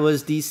 If I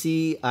was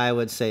DC, I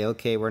would say,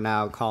 okay, we're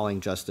now calling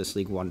Justice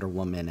League Wonder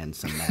Woman and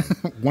some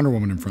men. Wonder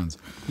Woman and Friends.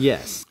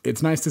 Yes.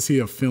 It's nice to see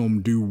a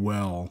film do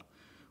well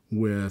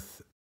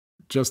with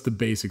just the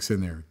basics in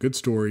there. Good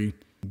story,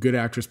 good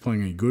actress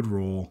playing a good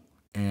role,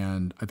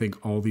 and I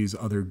think all these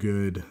other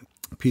good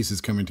pieces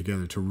coming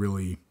together to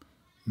really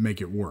make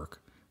it work.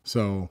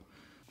 So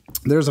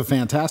there's a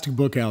fantastic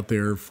book out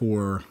there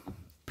for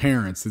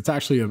parents. It's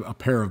actually a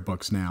pair of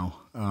books now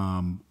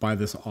by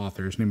this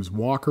author. His name is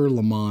Walker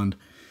Lamond,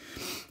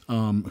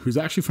 who's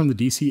actually from the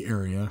D.C.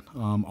 area,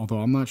 although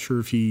I'm not sure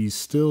if he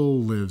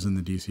still lives in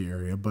the D.C.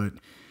 area. But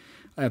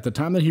at the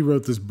time that he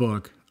wrote this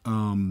book,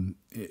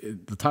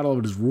 the title of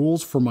it is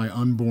Rules for My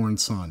Unborn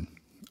Son.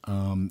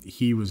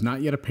 He was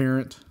not yet a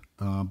parent,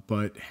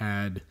 but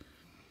had,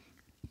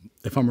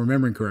 if I'm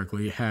remembering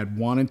correctly, had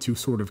wanted to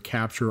sort of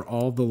capture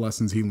all the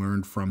lessons he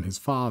learned from his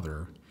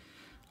father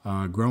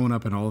growing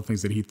up and all the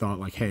things that he thought,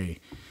 like, hey,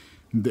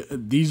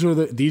 these are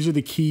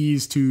the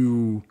keys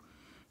to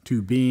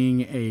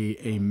being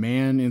a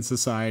man in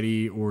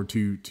society, or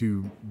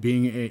to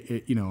being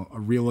a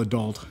real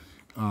adult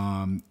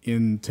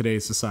in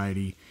today's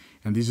society.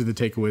 And these are the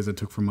takeaways I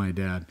took from my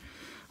dad.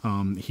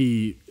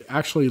 He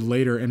actually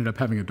later ended up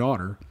having a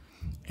daughter,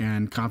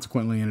 and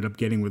consequently ended up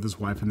getting with his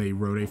wife, and they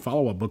wrote a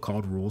follow-up book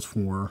called Rules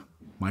for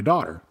My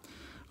Daughter,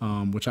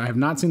 which I have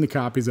not seen the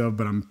copies of,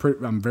 but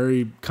I'm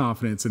very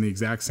confident it's in the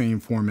exact same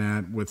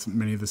format with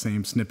many of the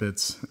same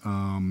snippets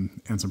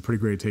and some pretty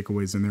great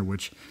takeaways in there,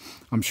 which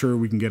I'm sure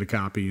we can get a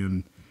copy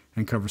and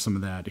cover some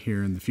of that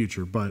here in the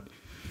future. But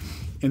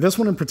in this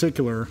one in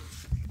particular,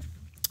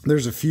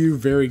 there's a few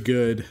very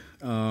good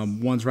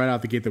ones right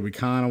out the gate that we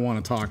kind of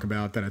want to talk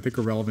about that I think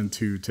are relevant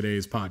to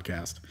today's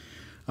podcast.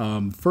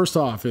 First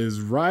off is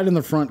ride in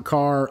the front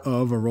car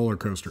of a roller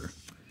coaster.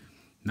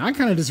 Now, I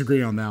kind of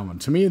disagree on that one.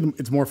 To me,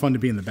 it's more fun to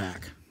be in the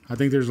back. I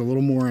think there's a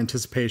little more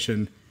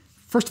anticipation.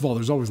 First of all,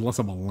 there's always less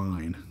of a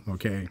line,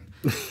 okay?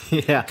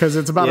 Yeah. Because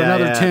it's about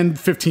another 10,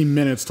 15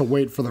 minutes to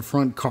wait for the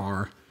front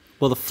car.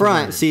 Well, the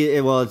front,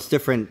 it's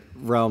different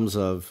realms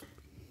of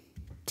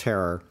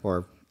terror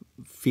or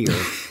fear.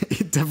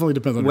 It definitely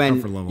depends on the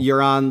comfort level. When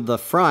you're on the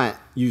front,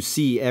 you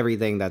see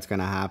everything that's going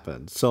to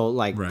happen. So,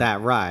 like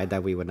that ride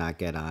that we would not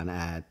get on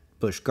at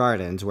Busch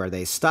Gardens, where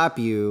they stop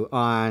you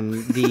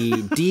on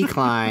the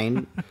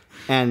decline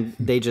and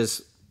they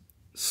just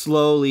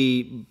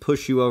slowly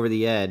push you over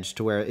the edge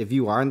to where if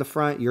you are in the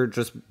front, you're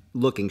just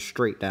looking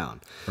straight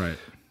down. Right.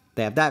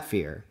 They have that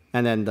fear.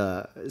 And then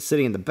the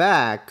sitting in the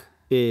back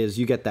is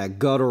you get that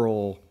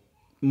guttural,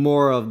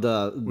 more of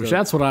which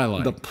that's what I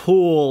like. The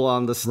pull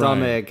on the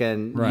stomach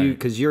and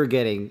because you're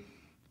getting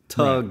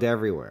tugged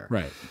everywhere.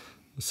 Right.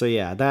 So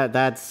yeah,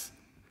 that's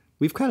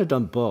we've kind of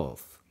done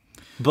both.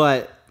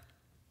 But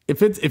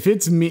if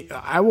it's me,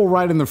 I will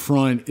ride in the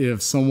front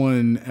if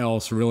someone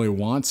else really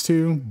wants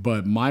to,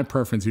 but my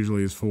preference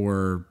usually is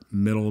for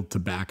middle to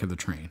back of the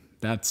train.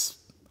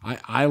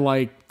 I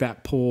like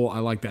that pull, I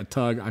like that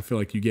tug. I feel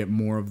like you get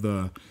more of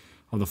the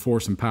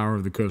force and power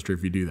of the coaster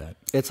if you do that.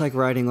 It's like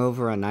riding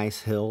over a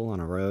nice hill on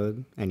a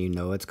road and you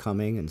know it's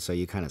coming, and so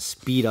you kind of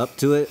speed up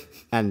to it,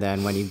 and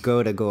then when you go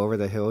over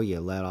the hill,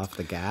 you let off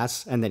the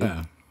gas, and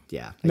then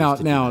Now,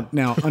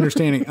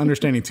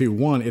 understanding too.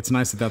 One, it's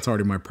nice that that's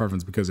already my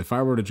preference, because if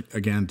I were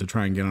to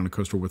try and get on a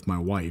coaster with my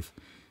wife,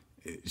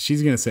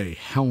 she's gonna say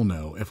hell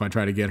no if I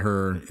try to get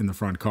her in the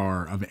front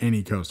car of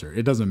any coaster.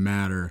 It doesn't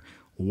matter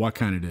what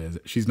kind it is,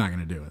 she's not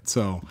gonna do it.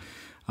 So.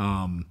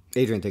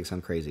 Adrian thinks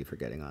I'm crazy for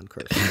getting on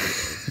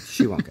coasters.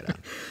 She won't get on.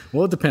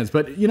 Well, it depends,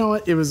 but you know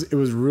what? It was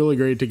really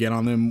great to get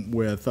on them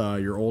with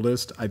your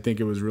oldest. I think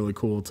it was really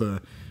cool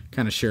to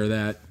kind of share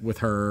that with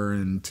her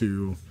and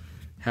to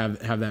have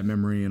that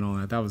memory and all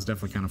that. That was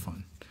definitely kind of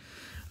fun.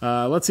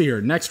 Let's see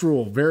here. Next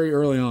rule, very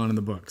early on in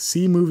the book: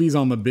 see movies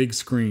on the big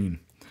screen.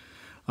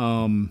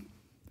 I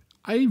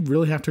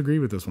really have to agree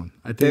with this one.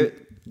 I think,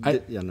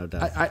 no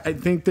doubt. I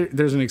think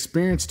there's an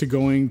experience to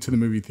going to the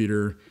movie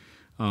theater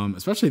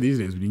Especially these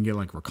days when you can get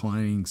like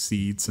reclining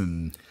seats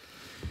and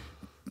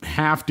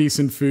half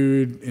decent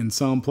food in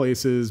some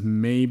places,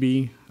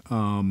 maybe.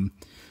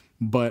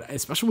 But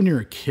especially when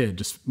you're a kid,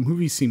 just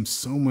movies seem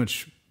so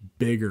much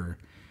bigger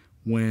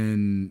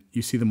when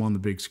you see them on the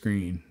big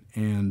screen.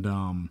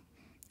 And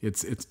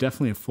it's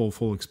definitely a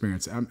full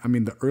experience. I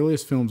mean, the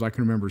earliest films I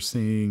can remember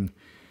seeing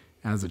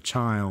as a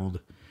child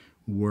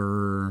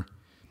were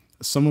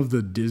some of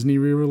the Disney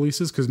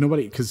re-releases, because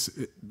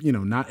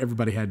not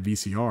everybody had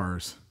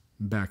VCRs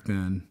back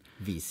then.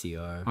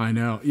 VCR. I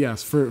know.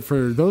 Yes,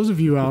 for those of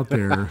you out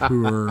there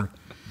who are,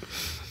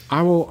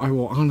 I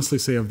will honestly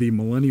say, of the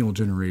millennial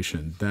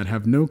generation that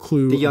have no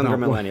clue. The younger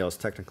millennials,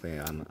 technically,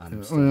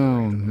 I'm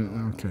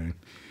still okay.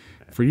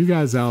 For you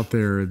guys out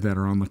there that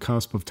are on the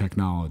cusp of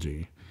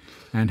technology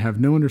and have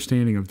no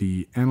understanding of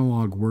the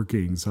analog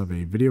workings of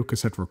a video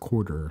cassette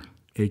recorder,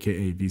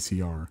 aka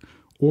VCR,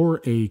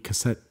 or a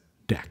cassette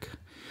deck.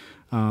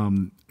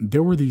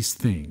 There were these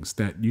things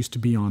that used to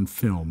be on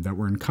film that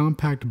were in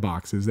compact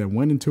boxes that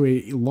went into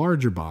a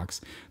larger box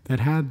that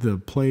had the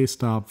play,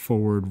 stop,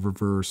 forward,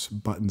 reverse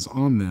buttons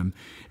on them.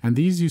 And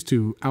these used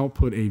to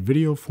output a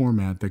video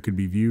format that could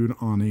be viewed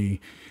on a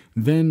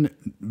then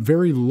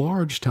very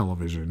large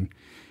television,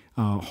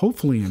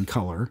 hopefully in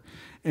color,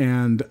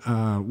 and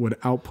would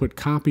output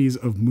copies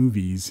of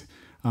movies,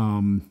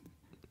 for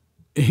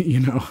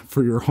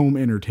your home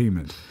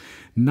entertainment.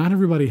 Not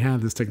everybody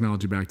had this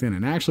technology back then.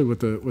 And actually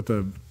what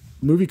the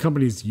movie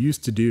companies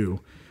used to do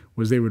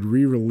was they would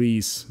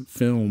re-release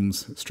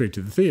films straight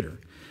to the theater.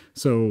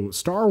 So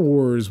Star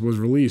Wars was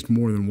released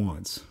more than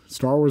once.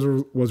 Star Wars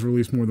was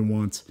released more than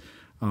once.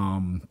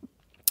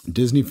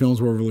 Disney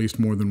films were released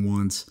more than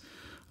once.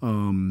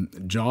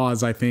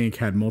 Jaws, I think,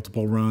 had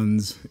multiple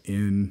runs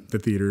in the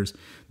theaters.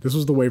 This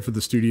was the way for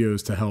the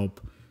studios to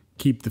help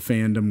keep the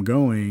fandom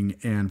going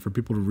and for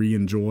people to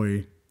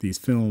re-enjoy these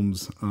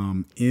films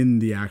in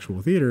the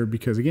actual theater,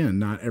 because again,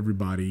 not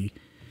everybody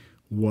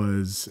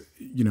was,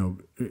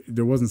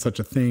 there wasn't such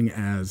a thing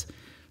as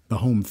the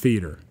home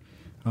theater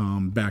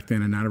back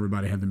then, and not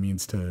everybody had the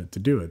means to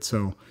do it.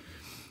 So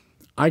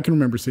I can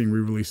remember seeing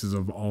re-releases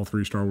of all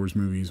 3 Star Wars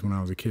movies when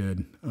I was a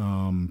kid.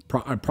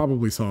 I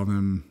probably saw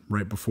them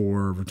right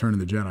before Return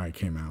of the Jedi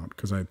came out,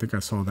 because I think I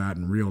saw that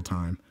in real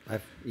time.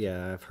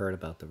 I've heard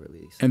about the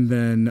release. And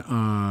then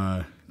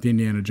the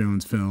Indiana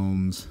Jones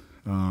films,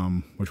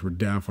 which were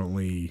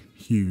definitely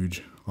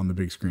huge on the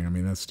big screen. I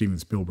mean, that's Steven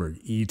Spielberg,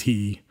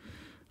 E.T.,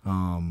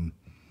 and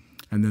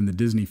then the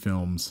Disney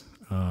films,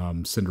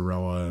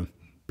 Cinderella,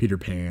 Peter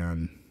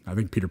Pan. I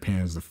think Peter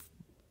Pan is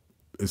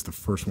the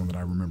first one that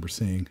I remember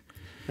seeing.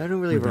 I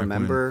don't really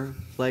remember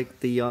like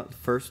the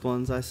first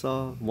ones I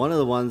saw. One of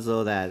the ones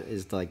though that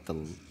is like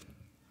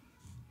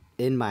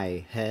in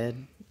my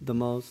head the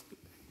most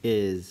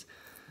is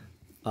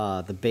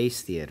the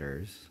base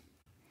theaters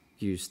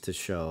used to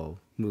show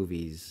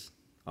movies,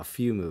 a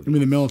few movies. I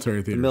mean the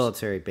military theaters. The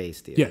military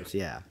base theaters,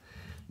 yeah.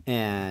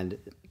 And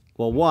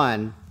well,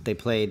 one, they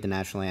played the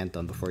national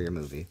anthem before your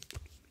movie.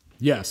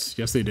 Yes,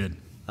 they did.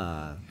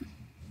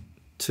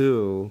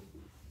 2,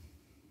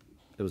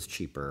 it was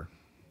cheaper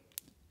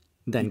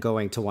than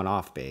going to one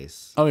off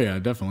base. Oh yeah,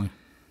 definitely.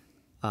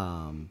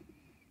 And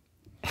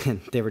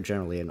they were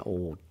generally an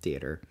old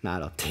theater,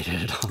 not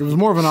updated at all. It was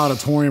more of an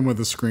auditorium with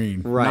a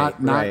screen, right?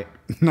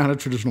 Not a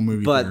traditional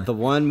movie. But theater. The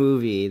one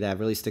movie that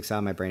really sticks out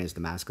in my brain is The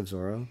Mask of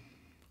Zorro.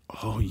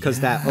 Oh yeah, because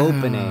that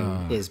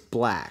opening is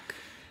black,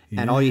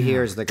 and all you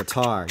hear is the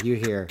guitar. You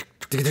hear,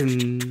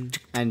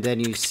 and then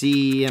you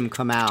see him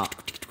come out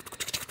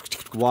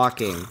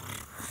walking,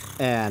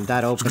 and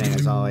that opening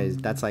is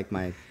that's like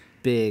my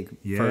big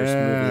first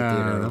movie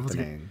theater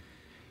opening.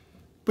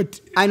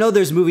 But I know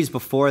there's movies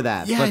before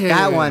that,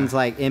 but one's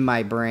like in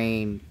my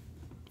brain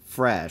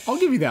fresh. I'll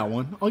give you that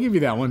one.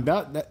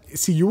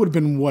 See, you would have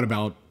been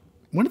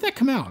when did that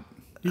come out?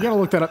 You got to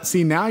look that up.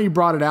 See, now you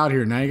brought it out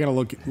here. Now you got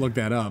to look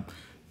that up,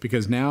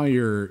 because now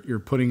you're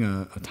putting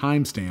a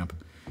timestamp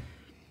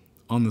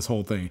on this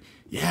whole thing.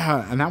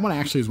 Yeah, and that one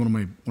actually is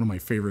one of my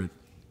favorite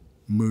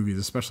movies,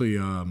 especially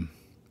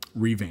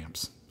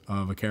revamps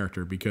of a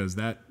character, because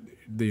the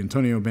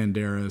Antonio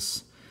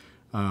Banderas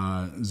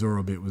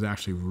Zorro bit was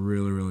actually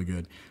really, really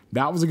good.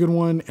 That was a good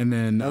one. And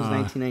then that was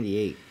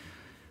 1998.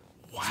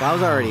 Wow. So I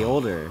was already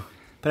older.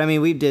 But I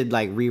mean, we did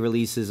like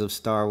re-releases of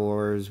Star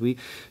Wars.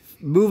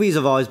 Movies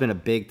have always been a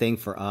big thing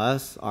for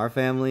us, our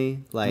family.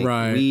 Like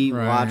we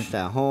watched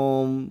at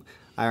home.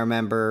 I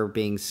remember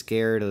being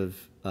scared of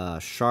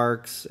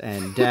sharks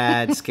and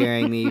Dad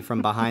scaring me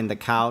from behind the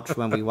couch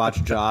when we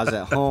watched Jaws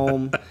at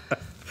home.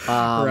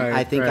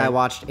 I think I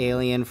watched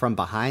Alien from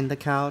behind the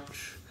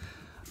couch.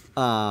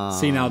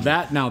 See, now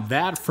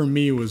that for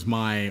me was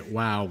my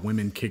wow,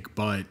 women kick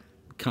butt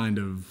kind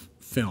of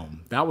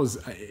film. That was,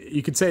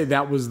 you could say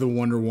that was the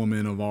Wonder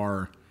Woman of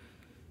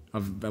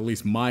at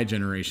least my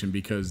generation,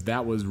 because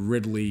that was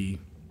Ridley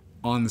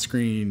on the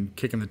screen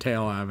kicking the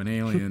tail out of an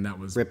alien. That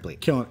was Ripley.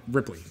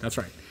 Ripley, that's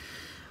right.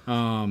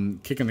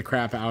 Kicking the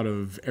crap out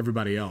of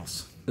everybody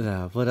else.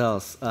 Yeah, what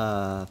else?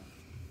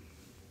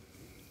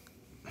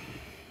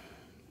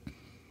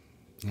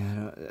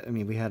 Yeah, I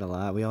mean, we had a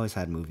lot. We always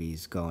had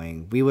movies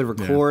going. We would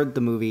record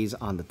the movies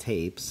on the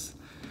tapes.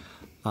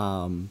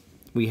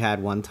 We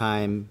had one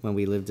time when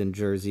we lived in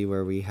Jersey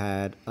where we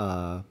had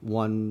a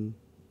 1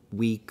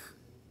 week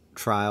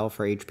trial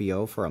for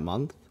HBO for a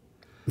month.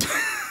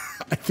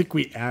 I think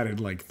we added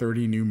like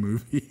 30 new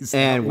movies.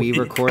 And we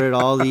recorded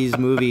all these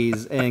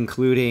movies,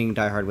 including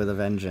Die Hard with a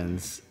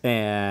Vengeance.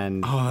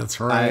 And that's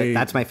right.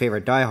 That's my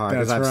favorite Die Hard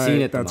because I've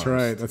seen it the most.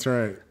 That's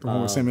right. The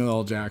one with Samuel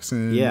L.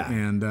 Jackson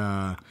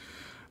and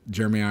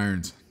Jeremy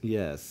Irons.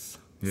 Yes.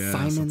 Yeah,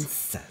 Simon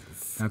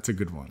Says. That's a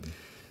good one.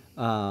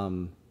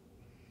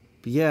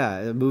 But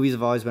yeah, movies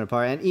have always been a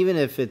part. And even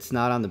if it's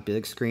not on the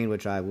big screen,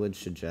 which I would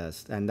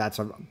suggest, and that's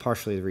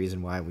partially the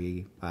reason why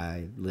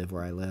I live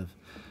where I live.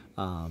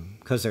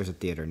 Because there's a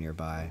theater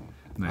nearby.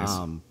 Nice.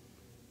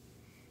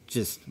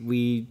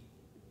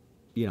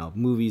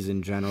 Movies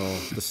in general,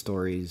 the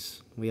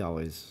stories, we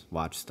always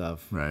watch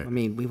stuff. Right. I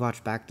mean, we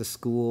watch Back to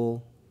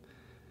School.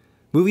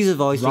 Movies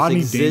have always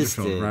Rodney just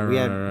existed. Dangerfield. We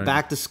had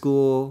Back to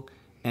School,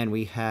 and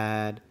we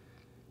had,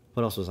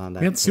 what else was on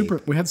that? We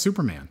had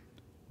Superman.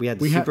 We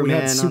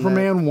had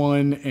Superman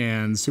 1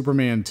 and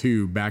Superman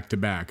 2 back to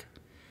back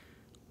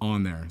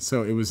on there.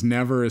 So it was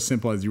never as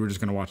simple as you were just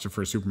going to watch the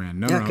first Superman.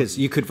 No, because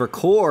you could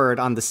record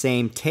on the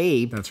same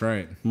tape. That's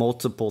right.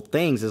 Multiple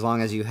things as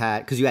long as you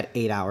had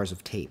 8 hours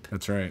of tape.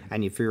 That's right.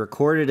 And if you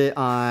recorded it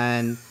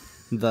on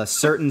the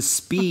certain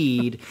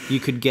speed, you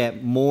could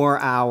get more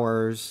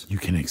hours. You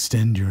can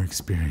extend your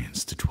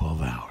experience to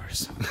 12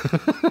 hours.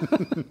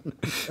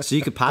 So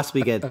you could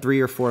possibly get 3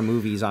 or 4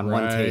 movies on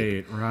one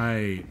tape.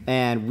 Right.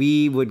 And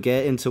we would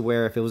get into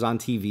where if it was on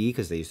TV,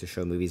 because they used to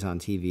show movies on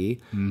TV,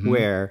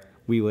 where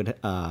we would,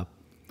 if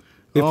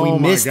we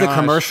missed the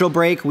commercial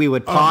break, we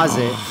would pause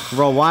it,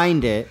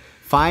 rewind it,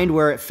 find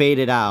where it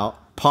faded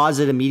out, pause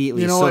it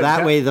immediately,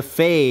 that way the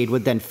fade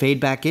would then fade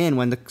back in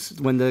when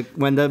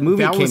the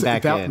movie came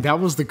back in. That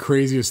was the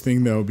craziest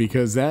thing though,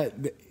 because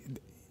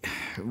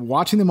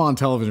watching them on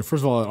television,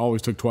 first of all, it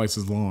always took twice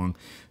as long.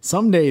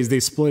 Sometimes they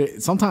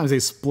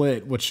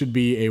split what should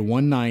be a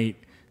 1 night,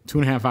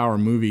 2.5 hour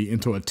movie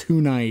into a 2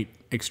 night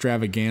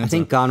extravaganza. I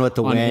think Gone with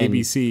the Wind on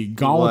ABC.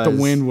 Gone with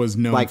the Wind was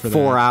known for that.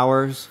 4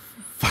 hours,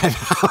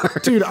 5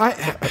 hours. Dude,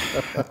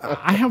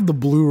 I have the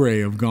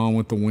Blu-ray of Gone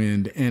with the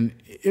Wind, and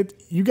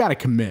you got to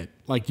commit.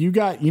 Like you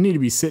need to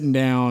be sitting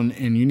down,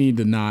 and you need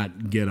to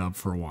not get up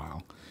for a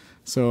while.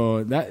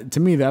 So that, to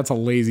me, that's a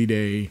lazy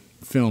day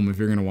film if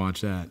you're going to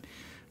watch that.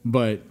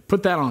 But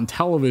put that on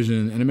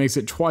television, and it makes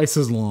it twice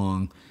as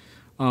long.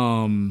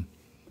 Oh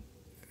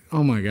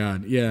my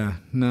God, yeah,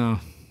 no.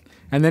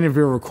 And then if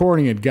you're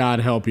recording it,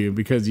 God help you,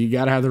 because you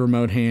got to have the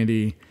remote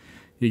handy.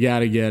 You got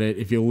to get it.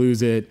 If you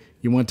lose it,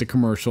 you went to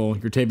commercial.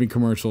 You're taping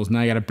commercials.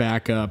 Now you got to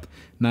back up.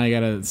 Now you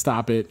got to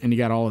stop it, and you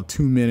got all of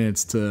 2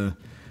 minutes to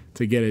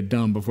get it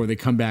done before they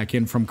come back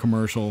in from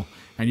commercial.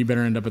 And you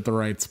better end up at the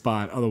right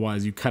spot.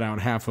 Otherwise, you cut out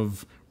half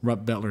of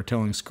Rupp Bettler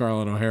telling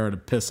Scarlett O'Hara to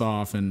piss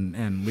off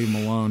and leave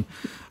him alone.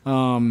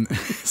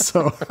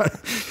 So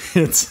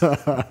it's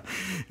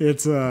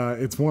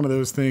one of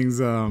those things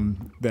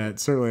that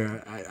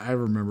certainly I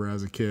remember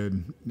as a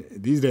kid.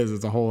 These days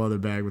it's a whole other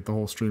bag with the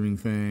whole streaming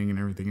thing and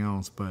everything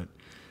else. But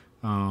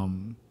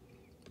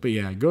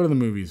yeah, go to the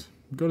movies.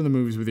 Go to the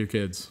movies with your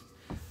kids.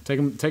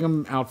 Take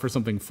them out for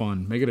something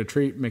fun. Make it a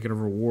treat. Make it a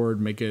reward.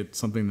 Make it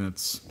something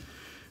that's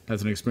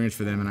an experience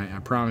for them. And I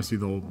promise you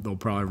they'll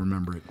probably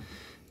remember it.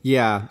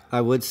 Yeah,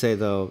 I would say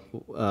though,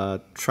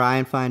 try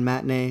and find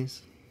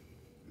matinees.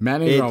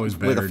 Matinees are always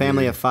better. With a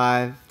family of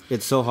 5,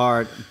 it's so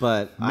hard.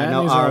 But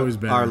Matinees I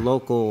know our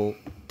local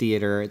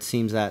theater, it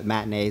seems that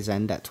matinees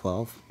end at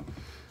 12.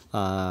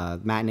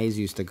 Matinees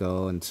used to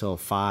go until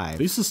 5.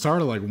 They used to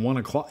start at like 1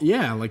 o'clock.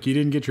 Yeah, like you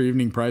didn't get your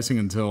evening pricing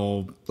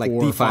until like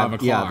 4 or 5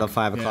 o'clock. Yeah, the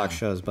 5 o'clock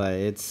shows,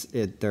 but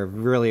they're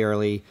really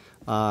early.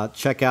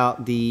 Check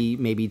out the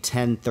maybe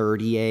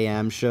 10:30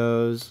 a.m.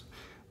 shows.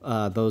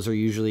 Those are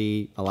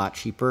usually a lot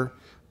cheaper.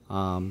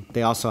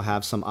 They also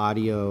have some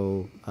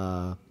audio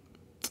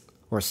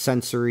or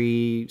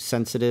sensory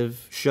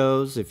sensitive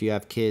shows. If you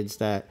have kids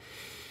that,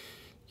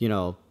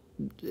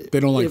 they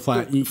don't like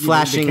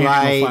flashing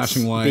lights,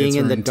 being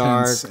in the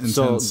dark.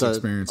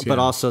 Experience, but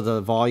also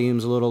the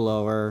volume's a little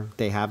lower.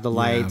 They have the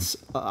lights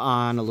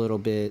on a little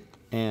bit,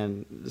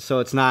 and so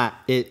it's not.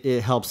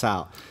 It helps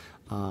out.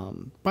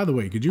 By the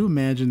way, could you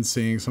imagine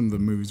seeing some of the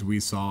movies we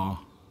saw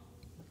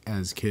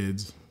as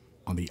kids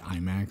on the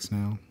IMAX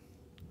now?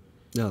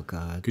 Oh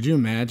God! Could you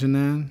imagine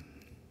that?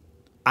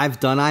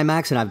 I've done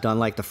IMAX, and I've done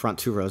like the front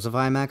 2 rows of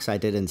IMAX. I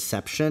did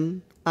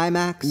Inception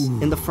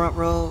IMAX in the front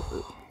row.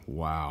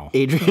 Wow.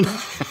 Adrian,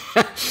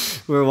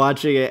 we were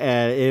watching it,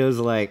 and it was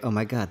like, oh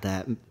my God,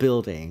 that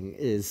building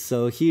is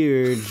so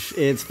huge.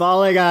 It's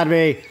falling on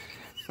me.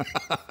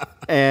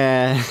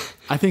 And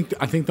I think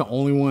the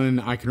only one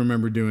I can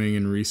remember doing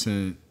in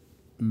recent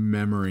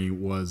memory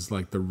was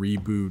like the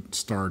reboot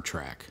Star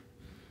Trek,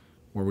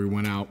 where we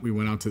went out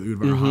to the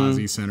Udvar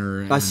Hazy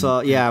Center.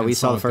 We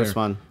saw the first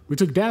one. We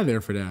took Dad there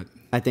for that.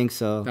 I think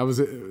so. That was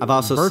it. I've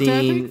also birthday,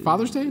 seen I think?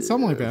 Father's Day,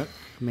 something like that.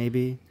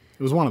 Maybe.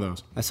 It was one of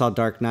those. I saw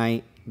Dark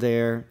Knight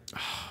there.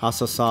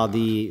 Also saw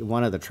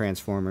one of the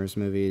Transformers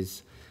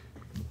movies,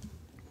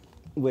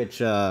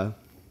 which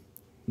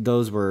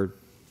those were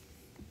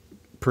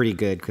pretty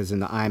good because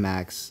in the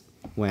IMAX,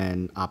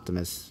 when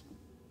Optimus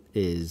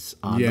is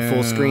on the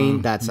full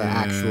screen, that's an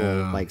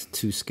actual like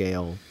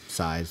 2-scale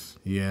size.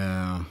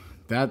 Yeah,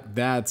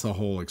 that's a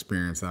whole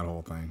experience, that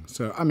whole thing.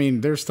 So I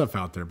mean, there's stuff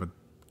out there, but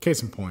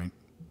case in point,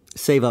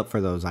 save up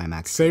for those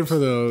IMAX. Save for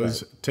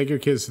those. Right. Take your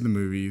kids to the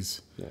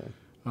movies. Yeah.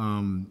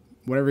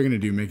 Whatever you're gonna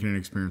do, make it an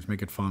experience,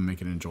 make it fun,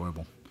 make it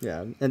enjoyable.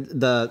 Yeah,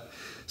 and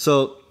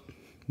so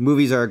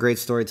movies are a great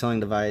storytelling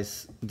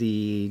device.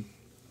 The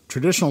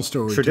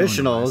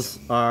traditionals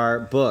are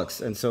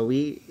books, and so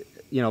we,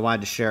 wanted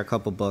to share a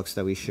couple books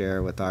that we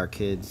share with our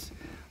kids.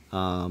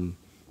 I'll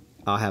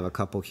have a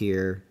couple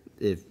here.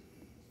 If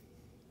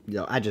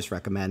I just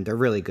recommend, they're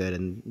really good,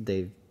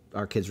 and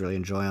our kids really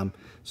enjoy them.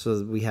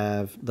 So we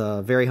have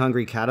The Very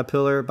Hungry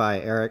Caterpillar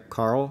by Eric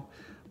Carle.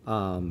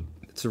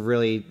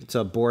 It's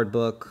a board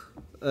book.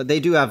 They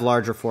do have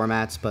larger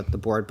formats, but the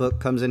board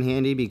book comes in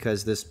handy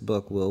because this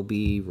book will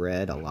be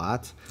read a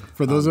lot.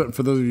 For those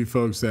of you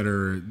folks that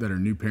are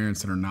new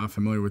parents that are not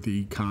familiar with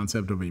the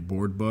concept of a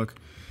board book,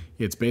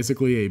 it's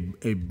basically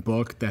a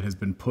book that has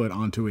been put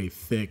onto a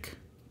thick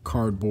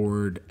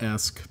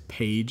cardboard-esque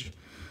page.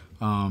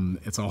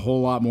 It's a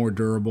whole lot more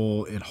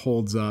durable. It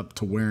holds up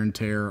to wear and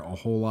tear a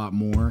whole lot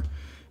more,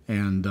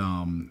 and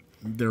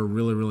they're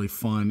really, really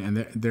fun.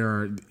 And there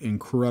are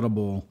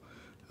incredible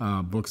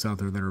books out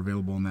there that are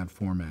available in that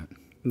format.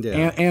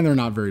 Yeah. And they're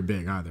not very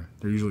big either.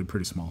 They're usually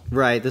pretty small.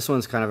 Right. This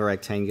one's kind of a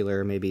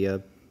rectangular, maybe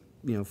a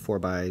 4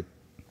 by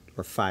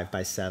or 5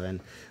 by 7.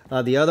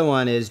 The other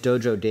one is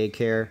Dojo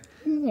Daycare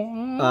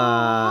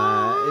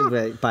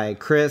by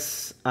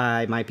Chris.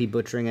 I might be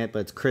butchering it, but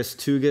it's Chris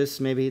Tugas,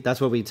 maybe.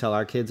 That's what we tell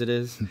our kids it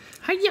is.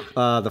 Hiya.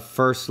 The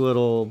first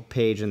little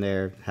page in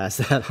there has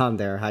that on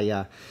there.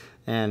 Hiya.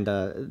 And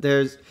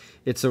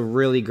it's a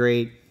really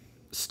great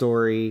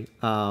story.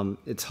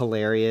 It's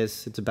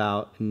hilarious. It's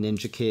about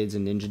ninja kids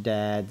and ninja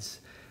dads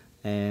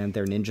and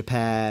their ninja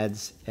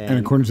pads. And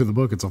according to the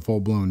book, it's a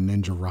full-blown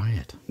ninja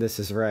riot. This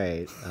is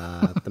right.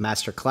 The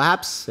master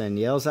claps and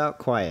yells out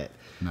quiet.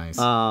 Nice.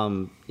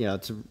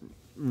 It's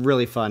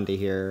really fun to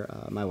hear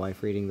my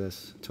wife reading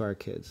this to our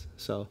kids.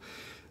 So,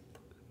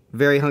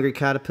 Very Hungry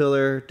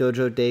Caterpillar,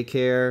 Dojo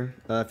Daycare.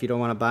 If you don't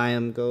want to buy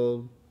them,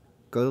 go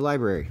to the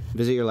library.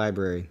 Visit your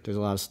library. There's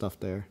a lot of stuff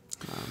there.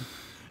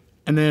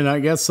 And then I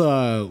guess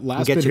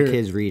last get bit your here,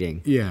 kids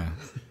reading. Yeah.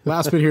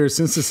 Last bit here,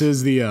 since this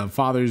is the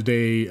Father's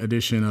Day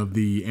edition of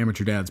the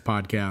Amateur Dads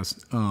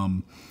podcast,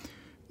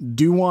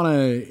 do want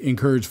to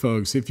encourage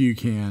folks, if you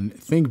can,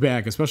 think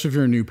back, especially if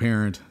you're a new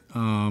parent,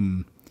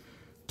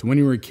 to when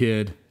you were a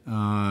kid,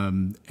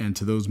 and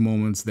to those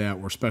moments that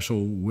were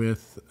special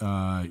with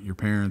your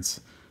parents,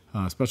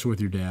 especially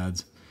with your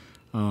dads,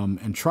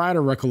 and try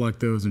to recollect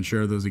those and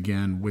share those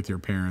again with your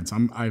parents.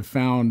 I've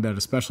found that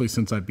especially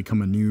since I've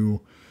become a new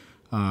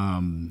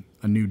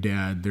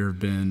dad, there have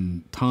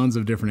been tons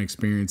of different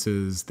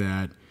experiences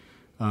that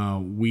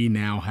we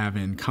now have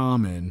in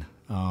common,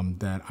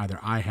 that either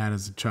I had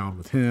as a child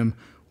with him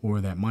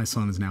or that my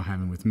son is now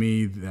having with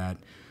me, that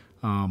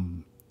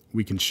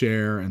we can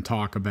share and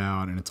talk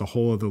about, and it's a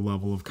whole other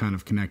level of kind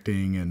of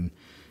connecting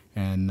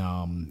and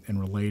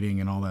relating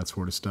and all that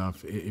sort of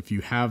stuff. If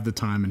you have the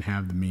time and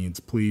have the means,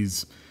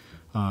 please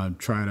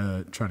try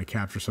to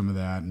capture some of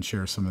that and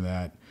share some of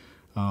that.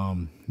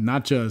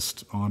 Not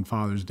just on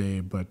Father's Day,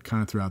 but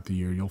kind of throughout the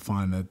year. You'll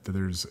find that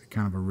there's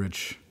kind of a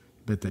rich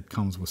bit that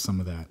comes with some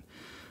of that.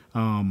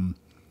 And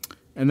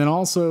then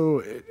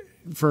also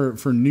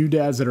for new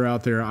dads that are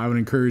out there, I would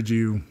encourage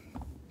you,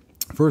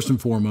 first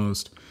and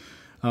foremost,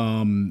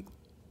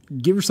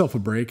 give yourself a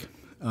break.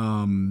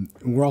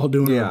 We're all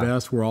doing our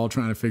best. We're all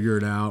trying to figure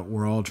it out.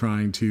 We're all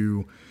trying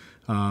to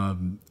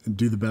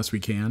do the best we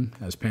can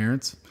as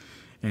parents,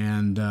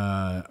 and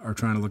are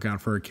trying to look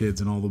out for our kids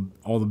in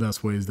all the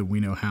best ways that we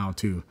know how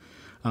to.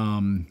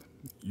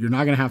 You're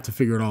not going to have to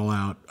figure it all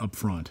out up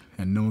front,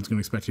 and no one's going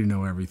to expect you to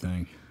know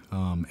everything,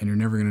 and you're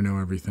never going to know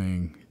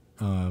everything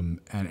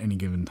at any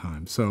given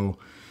time. So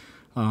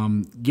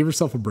give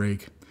yourself a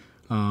break.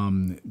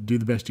 Do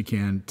the best you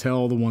can.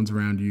 Tell the ones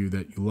around you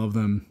that you love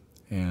them,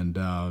 and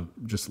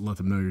just let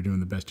them know you're doing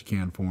the best you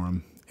can for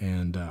them.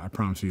 And I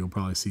promise you'll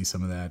probably see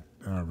some of that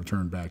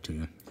returned back to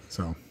you.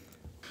 So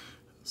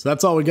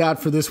that's all we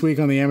got for this week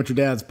on the Amateur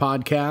Dads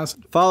podcast.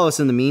 Follow us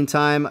in the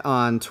meantime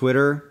on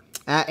Twitter.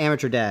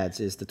 @Amateur Dads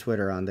is the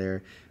Twitter on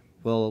there.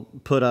 We'll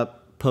put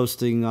up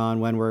posting on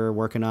when we're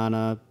working on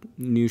a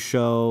new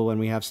show, when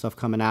we have stuff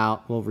coming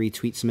out. We'll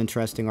retweet some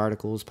interesting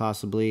articles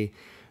possibly.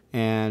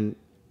 And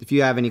if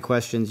you have any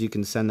questions, you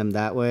can send them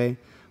that way.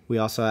 We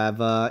also have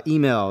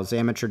emails,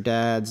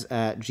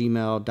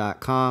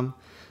 amateurdads@gmail.com.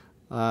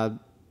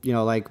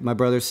 like my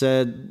brother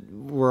said,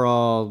 we're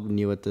all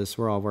new at this.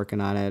 We're all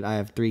working on it. I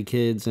have 3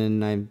 kids,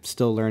 and I'm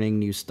still learning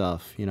new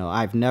stuff.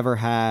 I've never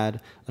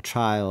had a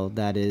child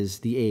that is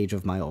the age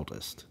of my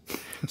oldest.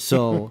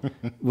 So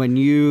when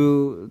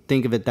you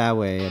think of it that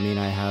way, I mean,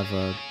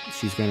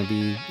 she's going to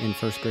be in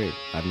 1st grade.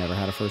 I've never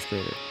had a 1st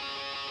grader.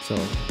 So,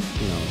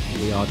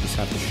 we all just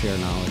have to share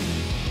knowledge.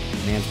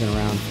 And man's been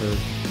around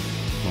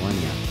for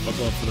millennia.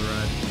 Buckle up for the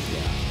ride.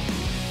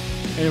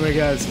 Yeah. Anyway,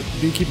 guys,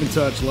 do keep in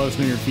touch. Let us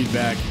know your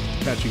feedback.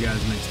 Catch you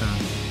guys next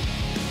time.